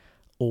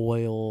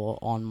oil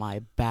on my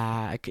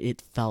back.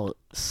 It felt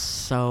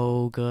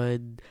so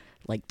good,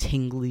 like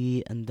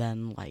tingly, and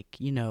then like,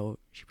 you know,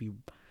 she'd be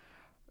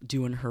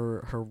doing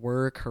her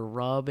work, her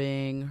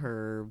rubbing,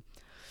 her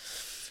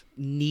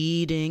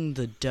kneading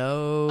the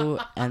dough,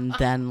 and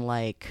then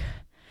like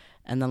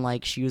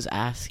she was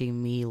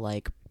asking me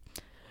like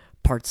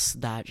parts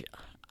that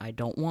I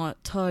don't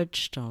want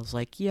touched. I was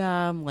like,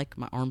 yeah, I'm like,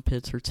 my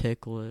armpits are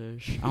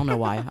ticklish. I don't know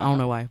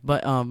why.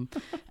 But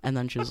and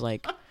then she was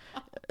like,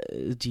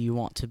 do you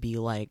want to be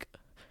like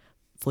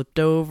flipped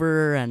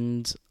over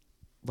and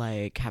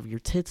like have your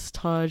tits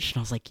touched?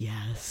 And I was like,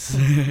 yes.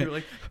 You're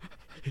like,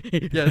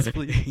 yes,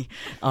 please.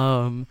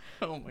 Oh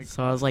my God.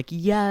 So I was like,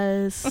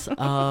 yes.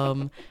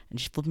 And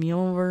she flipped me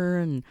over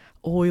and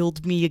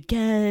oiled me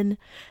again,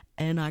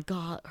 and I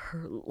got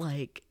her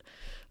like,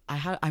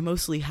 I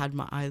mostly had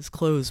my eyes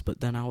closed, but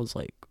then I was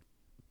like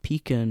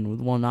peeking with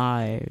one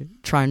eye,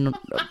 trying to,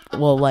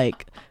 well,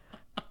 like,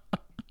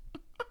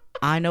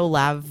 I know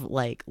Lav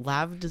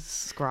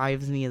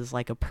describes me as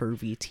like a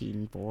pervy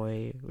teen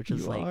boy, which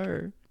is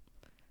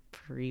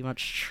pretty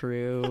much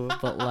true,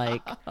 but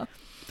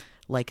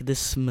like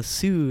this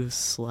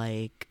masseuse,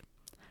 like,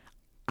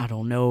 I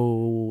don't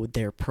know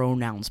their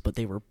pronouns, but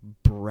they were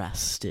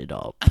breasted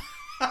up.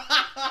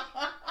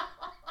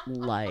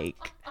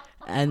 Like,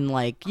 and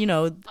like, you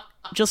know,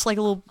 just like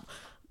a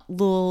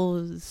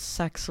little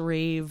sex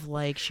rave,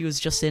 like their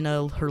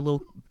little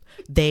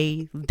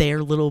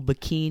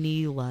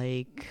bikini,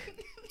 like,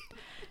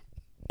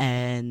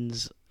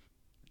 and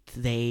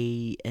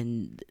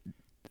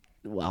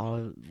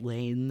while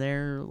laying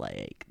there,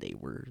 like, they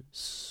were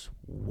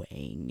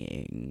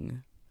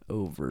swinging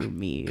over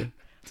me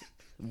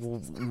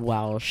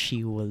while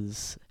she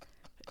was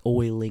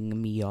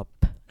oiling me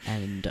up,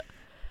 and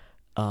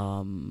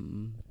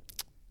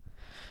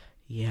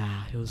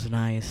yeah, it was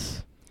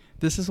nice.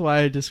 This is why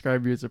I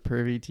describe you as a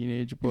pervy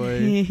teenage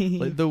boy.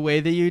 Like, the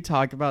way that you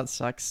talk about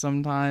sex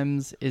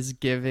sometimes is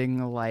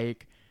giving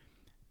like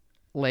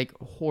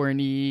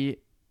horny,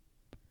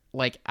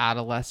 like,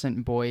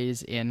 adolescent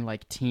boys in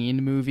like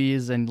teen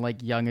movies and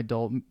like young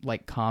adult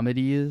like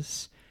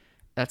comedies.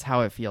 That's how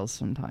it feels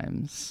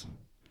sometimes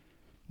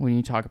when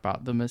you talk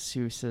about the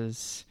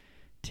masseuse's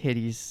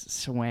titties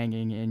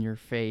swanging in your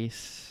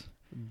face,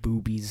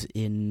 boobies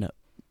in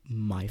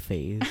my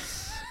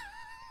face.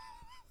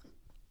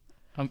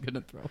 I'm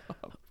gonna throw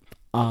up.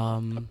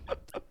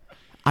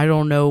 I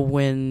don't know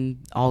when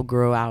I'll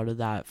grow out of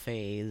that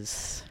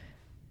phase.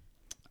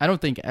 I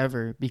don't think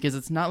ever, because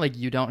it's not like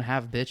you don't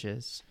have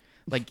bitches.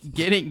 Like,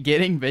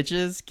 getting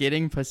bitches,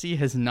 getting pussy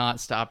has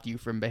not stopped you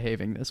from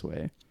behaving this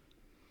way.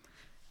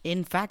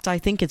 In fact, I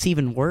think it's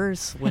even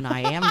worse when I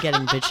am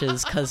getting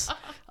bitches, because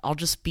I'll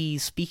just be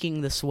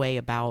speaking this way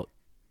about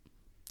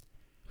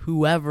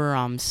whoever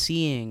I'm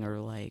seeing, or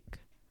like,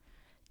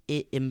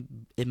 it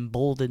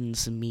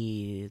emboldens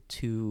me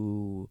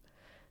to,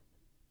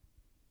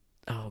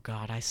 oh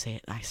God, I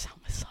sound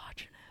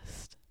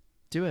misogynist.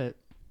 Do it.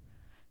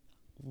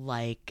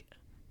 Like,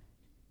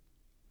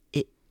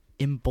 it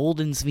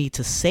emboldens me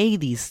to say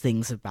these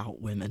things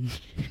about women.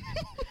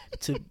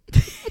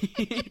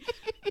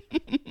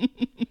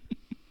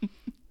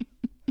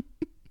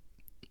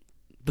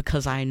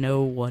 Because I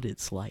know what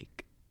it's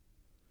like.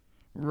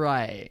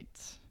 Right.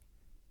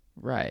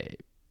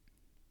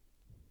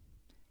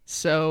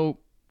 So,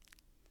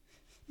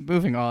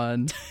 moving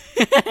on.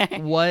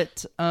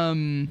 What, now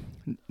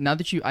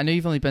that I know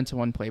you've only been to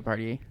one play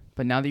party,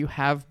 but now that you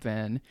have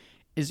been,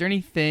 is there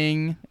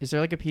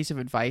like a piece of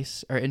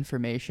advice or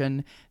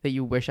information that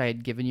you wish I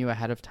had given you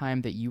ahead of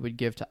time that you would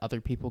give to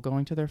other people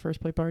going to their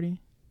first play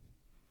party?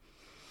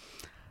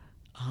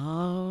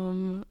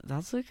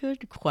 That's a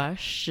good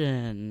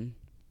question.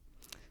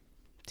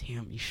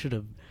 Damn, you should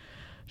have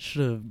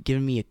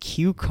given me a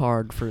cue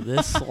card for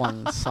this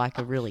one so I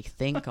could really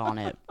think on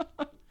it.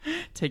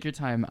 Take your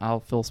time. I'll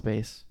fill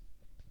space.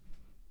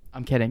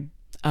 I'm kidding.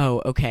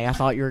 Oh, okay. I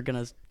thought you were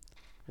gonna,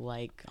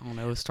 like, I don't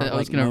know, start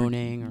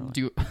moaning. I was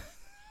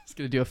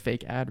gonna do a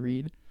fake ad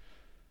read.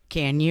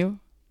 Can you?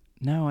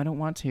 No, I don't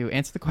want to.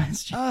 Answer the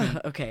question.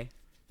 Okay.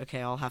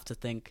 Okay, I'll have to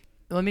think.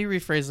 Let me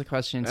rephrase the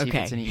question and see if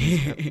Okay. it's any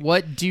easier.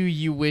 What do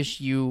you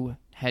wish you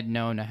had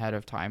known ahead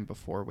of time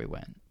before we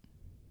went?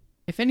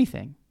 If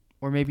anything.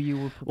 Or maybe you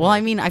were prepared. Well,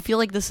 I mean, I feel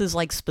like this is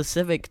like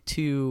specific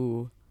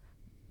to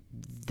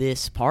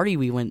this party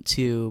we went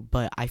to,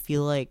 but I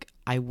feel like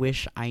I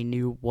wish I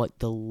knew what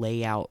the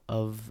layout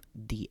of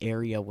the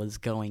area was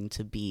going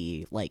to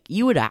be. Like,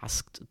 you had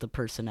asked the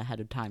person ahead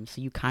of time,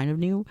 so you kind of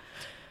knew.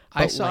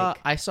 I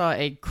saw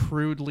a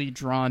crudely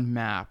drawn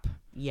map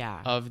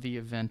Yeah. of the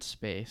event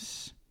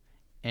space,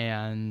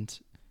 and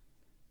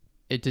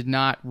it did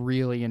not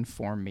really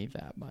inform me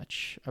that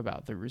much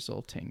about the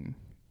resulting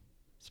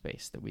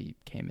space that we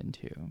came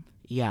into.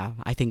 Yeah,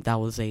 I think that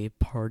was a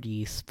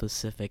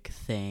party-specific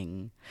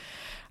thing.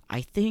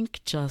 I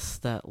think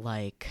just that,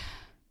 like,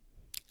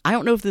 I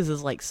don't know if this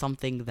is, like,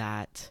 something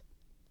that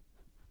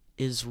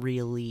is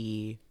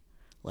really,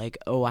 like,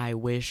 oh, I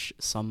wish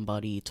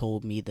somebody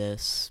told me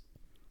this.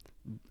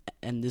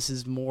 And this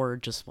is more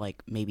just,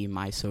 like, maybe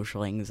my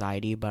social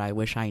anxiety, but I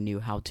wish I knew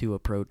how to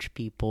approach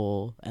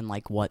people and,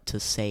 like, what to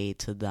say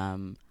to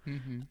them.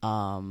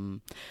 Mm-hmm.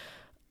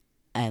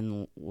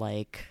 And,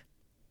 like,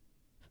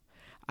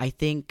 I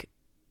think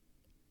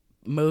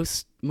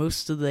most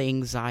of the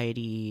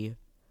anxiety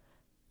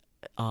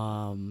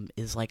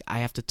is, like, I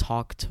have to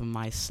talk to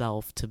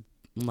myself to,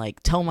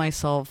 like, tell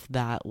myself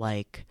that,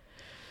 like,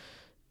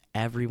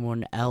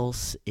 everyone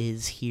else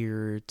is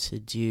here to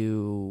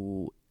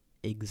do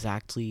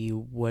exactly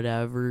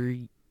whatever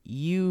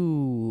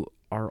you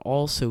are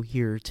also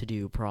here to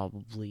do,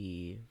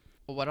 probably.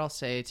 What I'll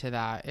say to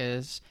that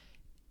is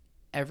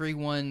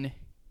everyone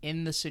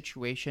in the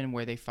situation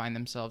where they find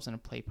themselves in a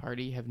play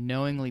party have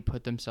knowingly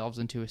put themselves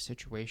into a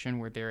situation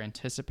where they're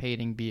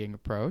anticipating being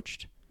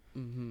approached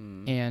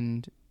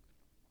and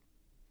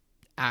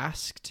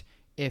asked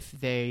if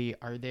they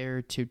are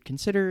there to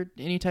consider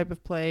any type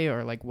of play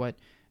or like what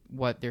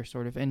they're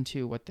sort of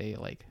into, what they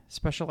like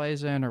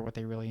specialize in or what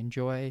they really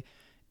enjoy.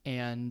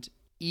 And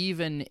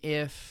even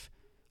if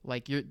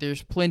like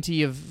there's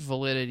plenty of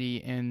validity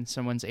in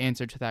someone's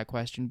answer to that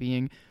question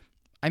being,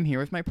 I'm here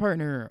with my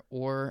partner,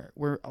 or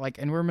we're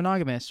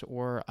monogamous,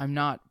 or I'm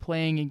not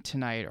playing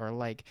tonight, or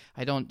like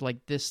I don't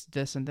like this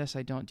and this,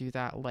 I don't do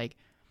that, like,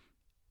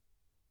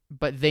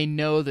 but they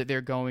know that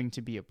they're going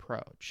to be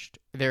approached.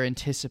 They're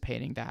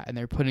anticipating that, and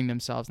they're putting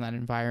themselves in that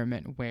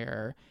environment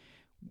where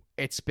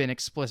it's been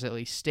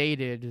explicitly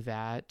stated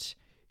that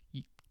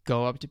you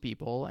go up to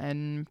people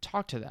and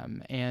talk to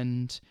them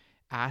and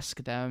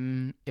ask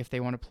them if they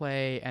want to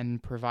play,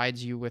 and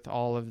provides you with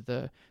all of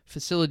the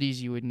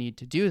facilities you would need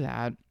to do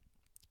that.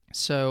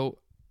 So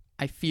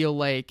I feel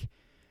like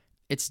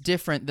it's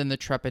different than the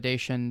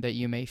trepidation that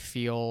you may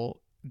feel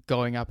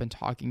going up and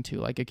talking to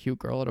like a cute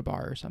girl at a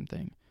bar or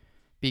something.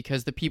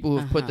 Because the people who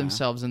have put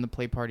themselves in the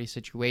play party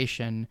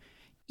situation,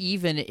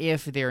 even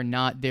if they're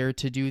not there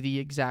to do the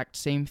exact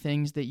same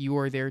things that you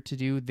are there to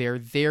do, they're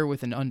there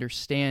with an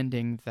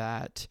understanding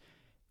that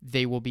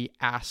they will be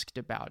asked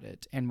about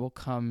it and will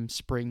come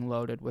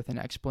spring-loaded with an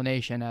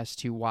explanation as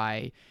to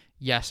why,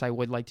 yes, I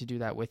would like to do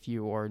that with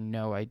you, or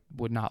no, I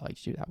would not like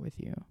to do that with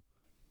you.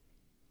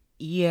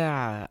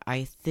 Yeah,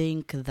 I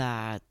think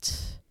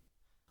that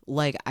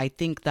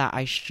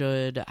I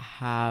should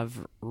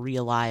have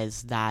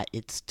realized that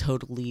it's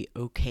totally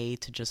okay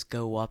to just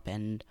go up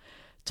and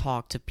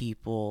talk to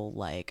people.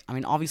 Like, I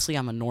mean, obviously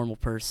I'm a normal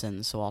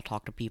person, so I'll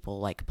talk to people,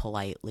 like,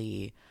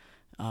 politely.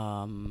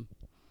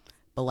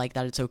 But, like,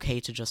 that it's okay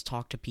to just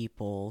talk to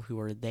people who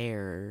are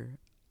there,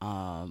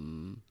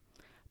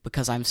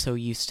 because I'm so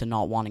used to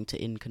not wanting to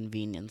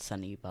inconvenience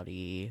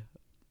anybody,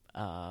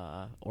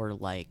 or,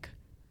 like,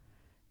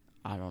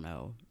 I don't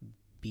know,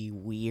 be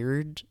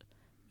weird.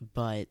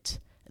 But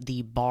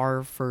the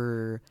bar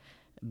for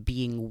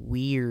being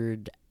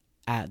weird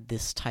at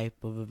this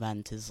type of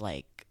event is,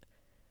 like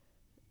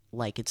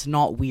it's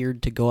not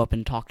weird to go up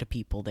and talk to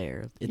people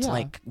there. It's,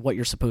 like, what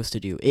you're supposed to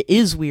do. It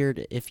is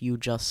weird if you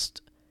don't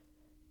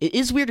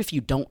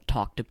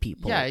talk to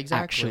people. Yeah,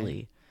 exactly.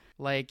 Actually.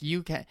 Like,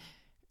 you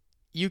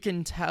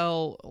can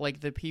tell,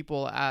 like, the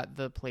people at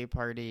the play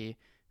party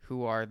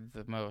who are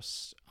the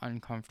most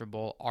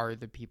uncomfortable are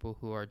the people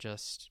who are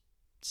just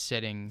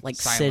sitting, like,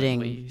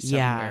 silently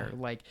somewhere. Yeah.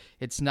 Like,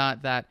 it's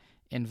not that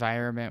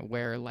environment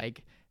where,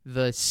 like,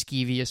 the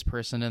skeeviest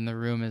person in the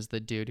room is the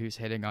dude who's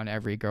hitting on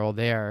every girl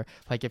there.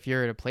 Like, if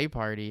you're at a play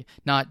party,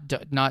 not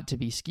to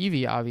be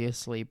skeevy,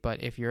 obviously,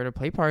 but if you're at a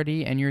play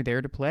party and you're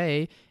there to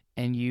play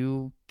and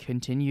you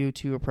continue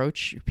to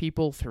approach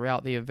people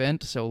throughout the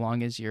event, so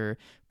long as you're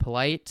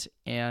polite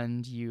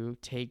and you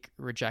take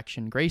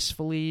rejection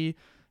gracefully,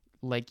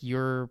 like,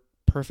 you're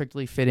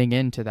perfectly fitting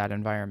into that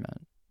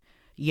environment.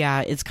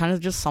 Yeah, it's kind of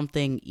just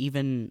something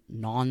even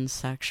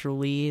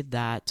non-sexually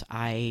that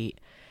I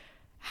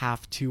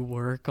have to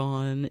work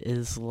on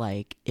is,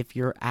 like, if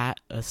you're at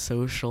a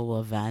social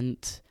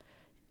event,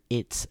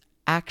 it's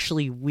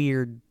actually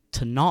weird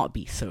to not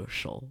be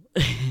social.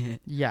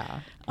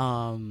 Yeah.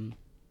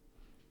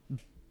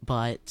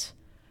 But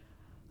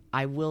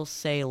I will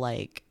say,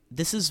 like,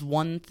 this is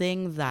one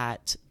thing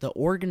that the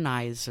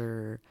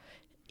organizer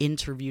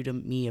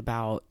interviewed me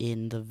about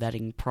in the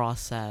vetting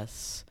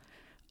process,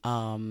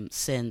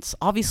 since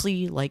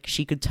obviously, like,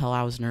 she could tell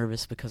I was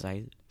nervous because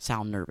I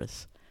sound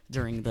nervous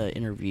during the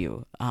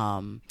interview.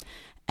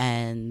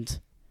 And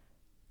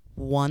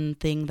one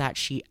thing that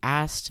she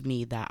asked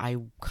me that I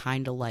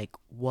kind of, like,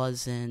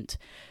 wasn't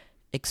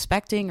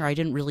expecting, or I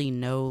didn't really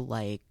know,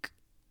 like,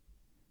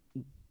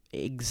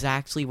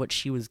 exactly what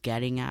she was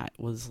getting at,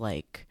 was,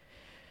 like,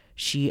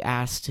 she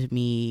asked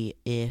me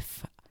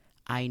if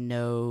I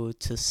know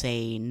to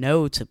say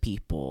no to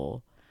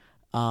people.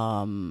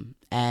 And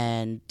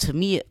to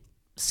me, it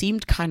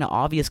seemed kind of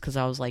obvious, because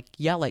I was like,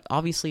 yeah, like,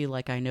 obviously,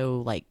 like, I know,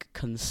 like,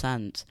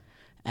 consent,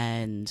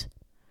 and,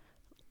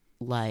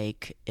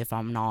 like, if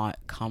I'm not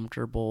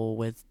comfortable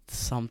with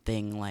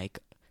something, like,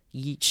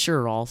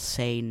 sure, I'll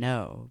say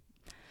no.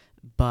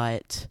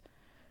 But,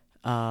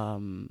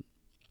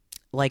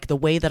 like, the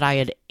way that I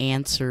had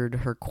answered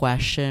her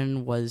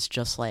question was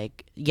just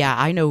like, yeah,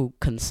 I know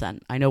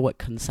consent. I know what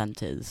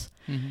consent is.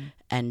 Mm-hmm.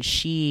 And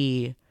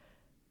she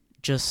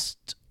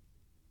just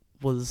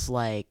was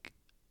like,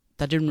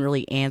 that didn't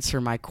really answer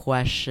my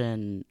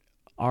question.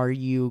 Are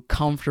you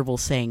comfortable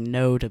saying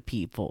no to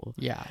people?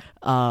 Yeah.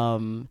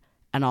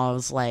 And I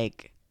was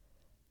like,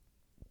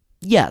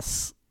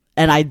 yes.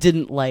 And I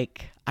didn't,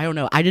 like, I don't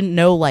know. I didn't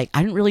know, like,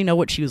 I didn't really know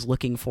what she was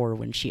looking for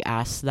when she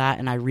asked that.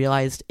 And I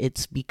realized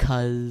it's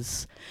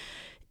because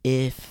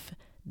if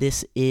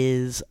this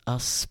is a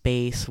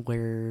space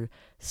where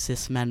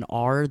cis men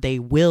are, they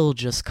will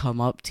just come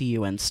up to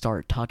you and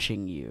start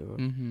touching you.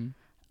 Mm-hmm.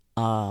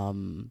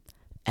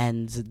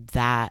 And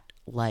that,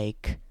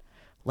 like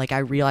I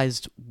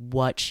realized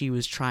what she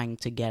was trying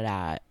to get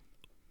at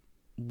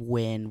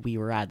when we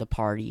were at the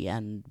party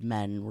and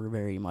men were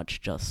very much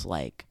just,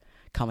 like,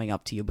 coming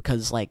up to you,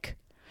 because, like,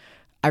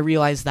 I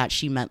realized that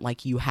she meant,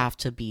 like, you have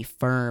to be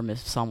firm if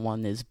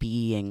someone is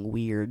being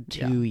weird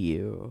to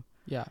you.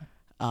 Yeah.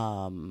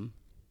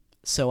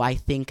 So I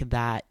think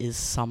that is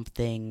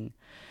something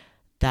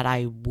that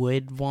I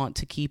would want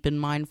to keep in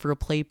mind for a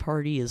play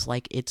party, is,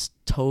 like, it's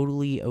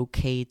totally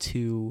okay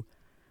to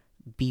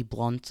be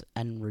blunt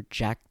and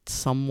reject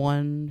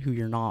someone who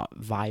you're not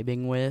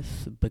vibing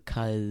with,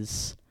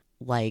 because,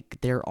 like,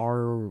 there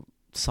are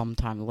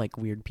sometimes, like,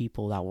 weird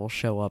people that will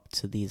show up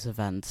to these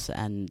events,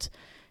 and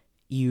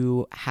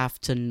you have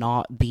to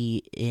not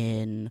be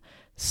in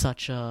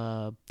such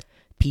a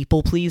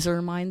people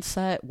pleaser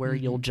mindset where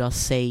you'll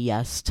just say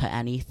yes to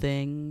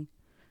anything.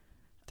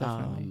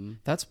 Definitely.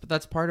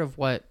 That's part of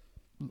what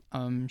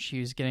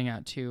she's getting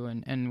at too,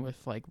 and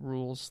with, like,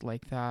 rules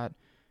like that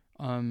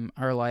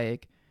are,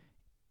 like,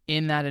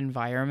 in that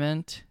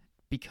environment,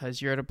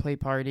 because you're at a play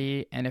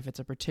party, and if it's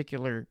a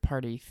particular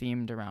party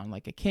themed around,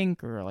 like, a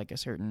kink or, like, a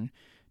certain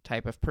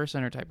type of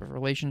person or type of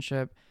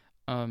relationship,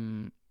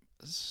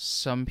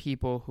 some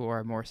people who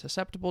are more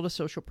susceptible to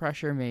social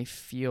pressure may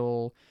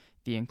feel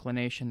the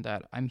inclination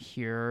that I'm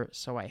here,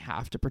 so I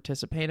have to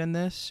participate in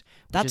this.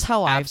 That's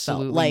how I felt.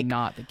 Absolutely Like,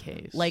 not the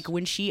case. Like,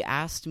 when she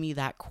asked me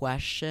that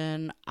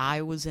question,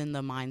 I was in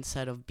the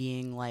mindset of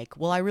being like,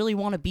 well, I really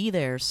want to be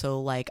there, so,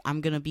 like, I'm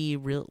gonna be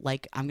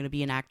I'm gonna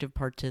be an active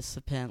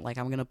participant. Like,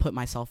 I'm gonna put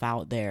myself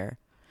out there,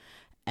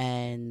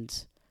 and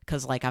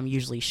because, like, I'm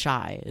usually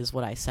shy, is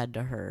what I said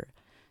to her.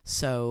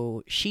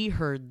 So she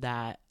heard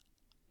that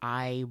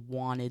I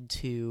wanted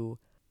to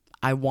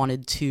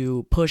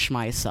push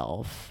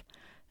myself,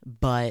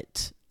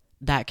 but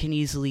that can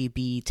easily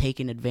be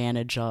taken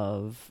advantage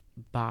of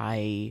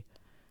by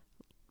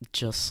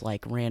just,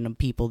 like, random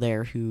people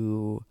there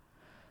who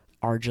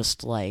are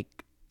just,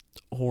 like,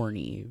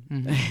 horny.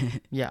 Mm-hmm.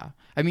 Yeah.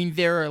 I mean,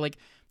 there are, like,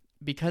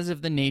 because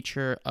of the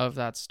nature of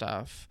that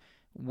stuff,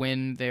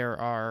 when there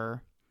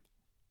are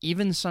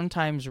even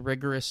sometimes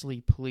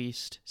rigorously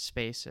policed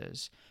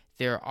spaces,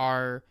 there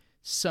are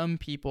some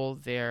people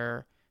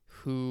there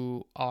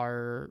who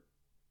are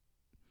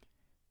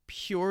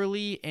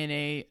purely in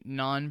a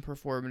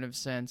non-performative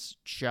sense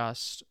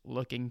just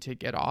looking to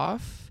get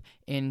off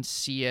and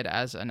see it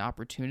as an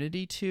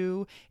opportunity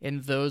to,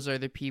 and those are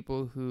the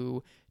people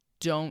who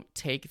don't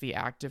take the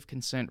active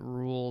consent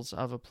rules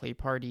of a play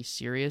party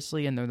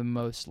seriously, and they're the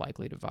most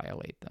likely to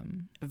violate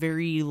them.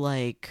 Very,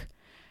 like,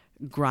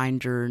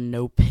 Grindr,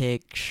 no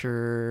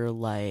picture,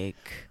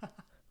 like,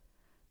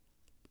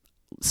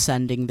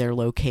 sending their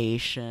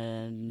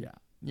location.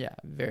 Yeah,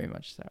 very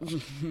much so.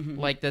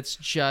 Like, that's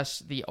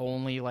just the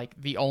only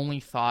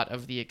thought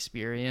of the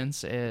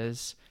experience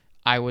is,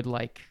 I would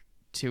like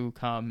to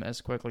come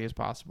as quickly as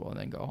possible and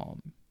then go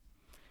home.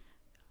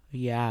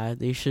 Yeah,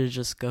 they should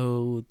just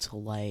go to,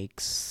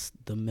 like,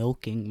 the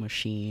milking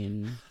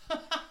machine.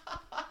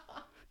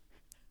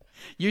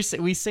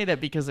 We say that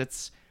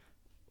because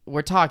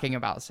we're talking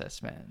about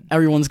cis men.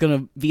 Everyone's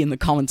gonna be in the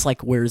comments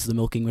like, where's the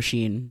milking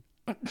machine?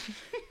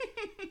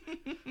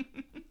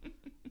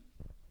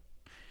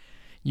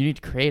 You need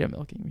to create a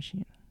milking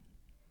machine.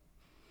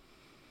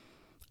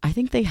 I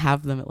think they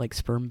have them at, like,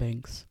 sperm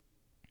banks.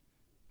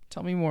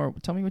 Tell me more.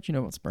 Tell me what you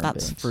know about sperm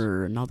banks. That's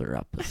for another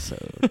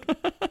episode.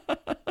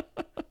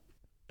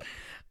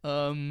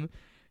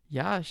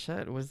 Yeah,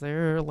 shit. Was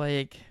there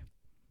like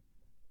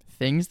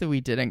things that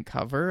we didn't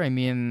cover? I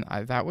mean,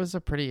 that was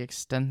a pretty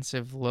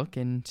extensive look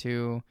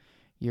into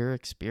your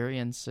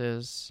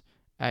experiences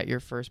at your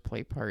first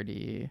play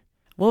party.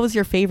 What was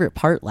your favorite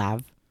part,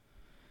 Lav?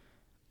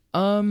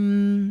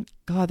 God,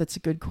 that's a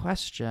good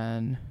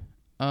question.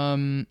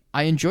 I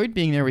enjoyed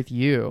being there with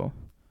you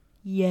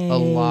Yay. a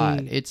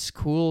lot. It's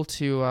cool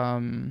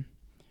to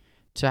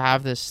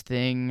have this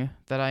thing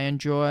that I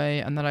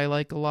enjoy and that I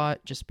like a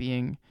lot, just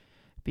being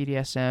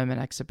BDSM and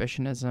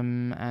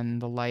exhibitionism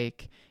and the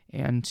like,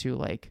 and to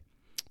like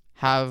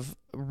have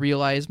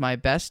realized my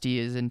bestie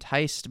is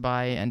enticed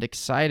by and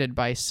excited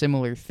by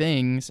similar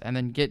things and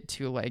then get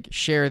to like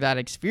share that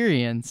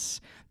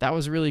experience. That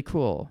was really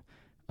cool.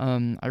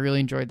 I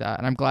really enjoyed that,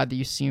 and I'm glad that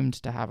you seemed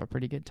to have a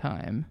pretty good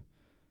time.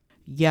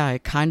 Yeah,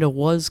 it kind of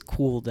was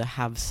cool to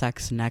have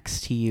sex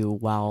next to you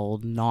while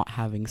not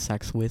having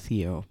sex with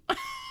you.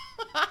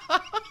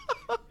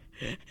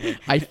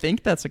 I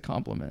think that's a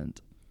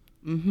compliment.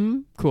 Mm-hmm.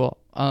 Cool.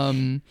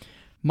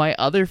 My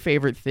other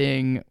favorite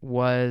thing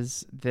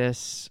was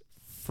this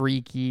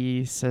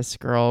freaky cis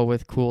girl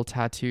with cool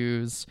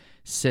tattoos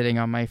sitting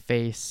on my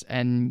face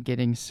and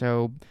getting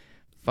so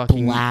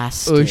fucking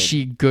Blasted.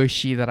 ushy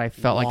gushy that I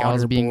felt like I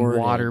was being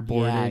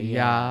waterboarded.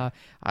 Yeah.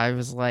 I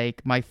was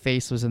like, my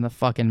face was in the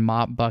fucking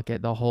mop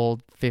bucket the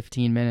whole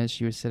 15 minutes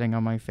she was sitting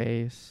on my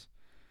face,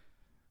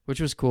 which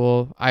was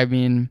cool. I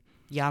mean,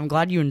 Yeah, I'm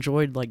glad you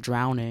enjoyed like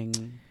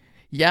drowning.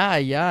 yeah,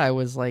 it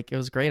was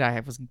great. I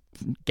was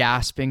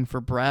gasping for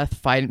breath,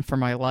 fighting for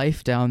my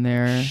life down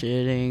there.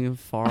 Shitting,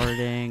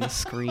 farting,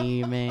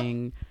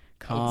 screaming,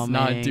 coming. I was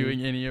not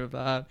doing any of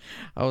that.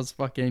 I was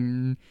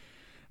trying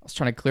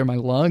to clear my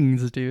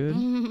lungs, dude.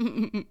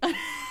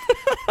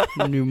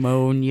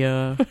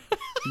 Pneumonia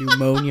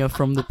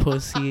from the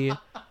pussy.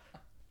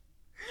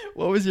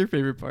 What was your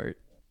favorite part?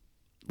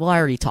 Well, I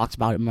already talked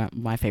about it.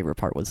 My favorite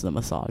part was the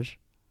massage.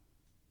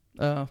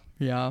 Oh,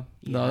 yeah.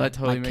 No, that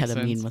totally my makes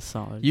ketamine sense.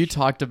 massage. You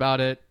talked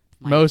about it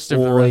My most of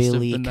the rest of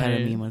oily the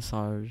night. ketamine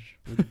massage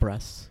with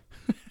breasts.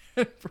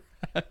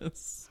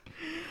 Breasts.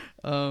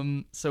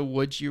 So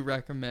would you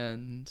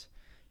recommend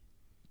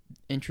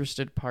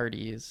interested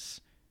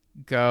parties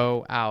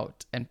go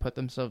out and put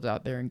themselves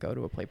out there and go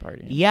to a play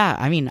party? Yeah,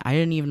 I mean, I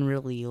didn't even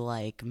really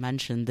like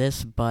mention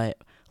this, but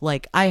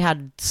like I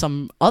had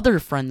some other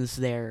friends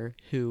there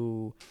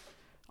who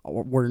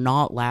were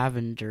not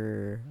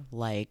lavender.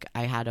 Like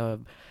I had a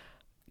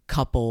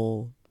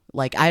couple,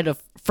 like I had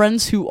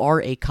friends who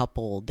are a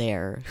couple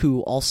there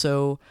who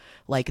also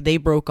like they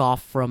broke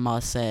off from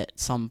us at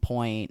some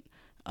point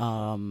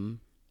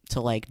to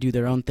like do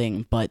their own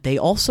thing, but they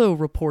also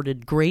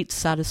reported great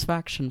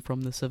satisfaction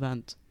from this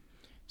event.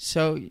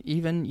 So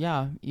even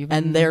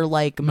And they're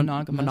like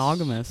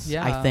monogamous.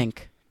 Yeah, Yeah. I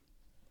think.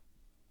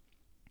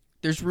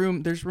 There's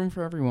room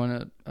for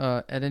everyone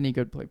at any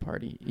good play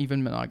party,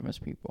 even monogamous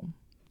people.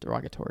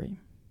 Derogatory.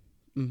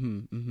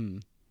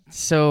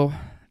 So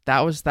that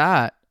was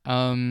that.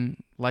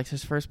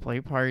 Lex's first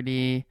play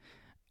party.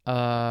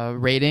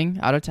 Rating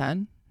out of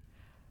 10.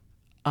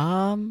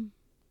 I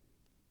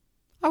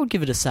would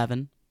give it a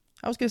 7.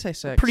 I was gonna say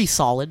 6. Pretty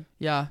solid.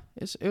 Yeah,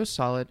 it was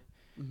solid.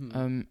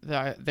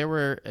 There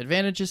were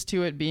advantages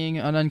to it being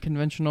an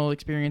unconventional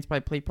experience by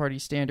play party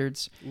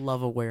standards.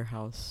 Love a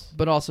warehouse.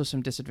 But also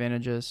some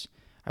disadvantages.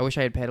 I wish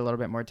I had paid a little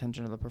bit more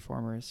attention to the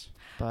performers.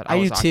 But I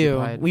was do too.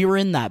 occupied. We were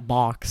in that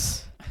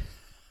box.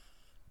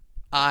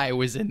 I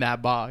was in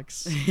that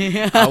box.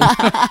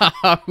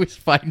 I was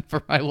fighting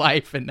for my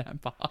life in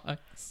that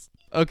box.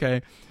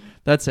 Okay,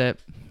 that's it.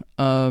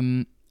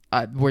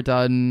 We're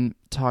done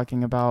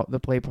talking about the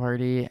play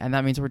party, and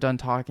that means we're done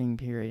talking,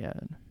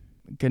 period.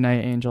 Good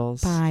night,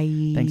 angels.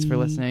 Bye. Thanks for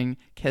listening.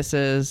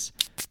 Kisses.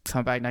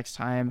 Come back next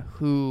time.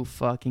 Who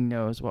fucking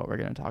knows what we're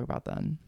going to talk about then?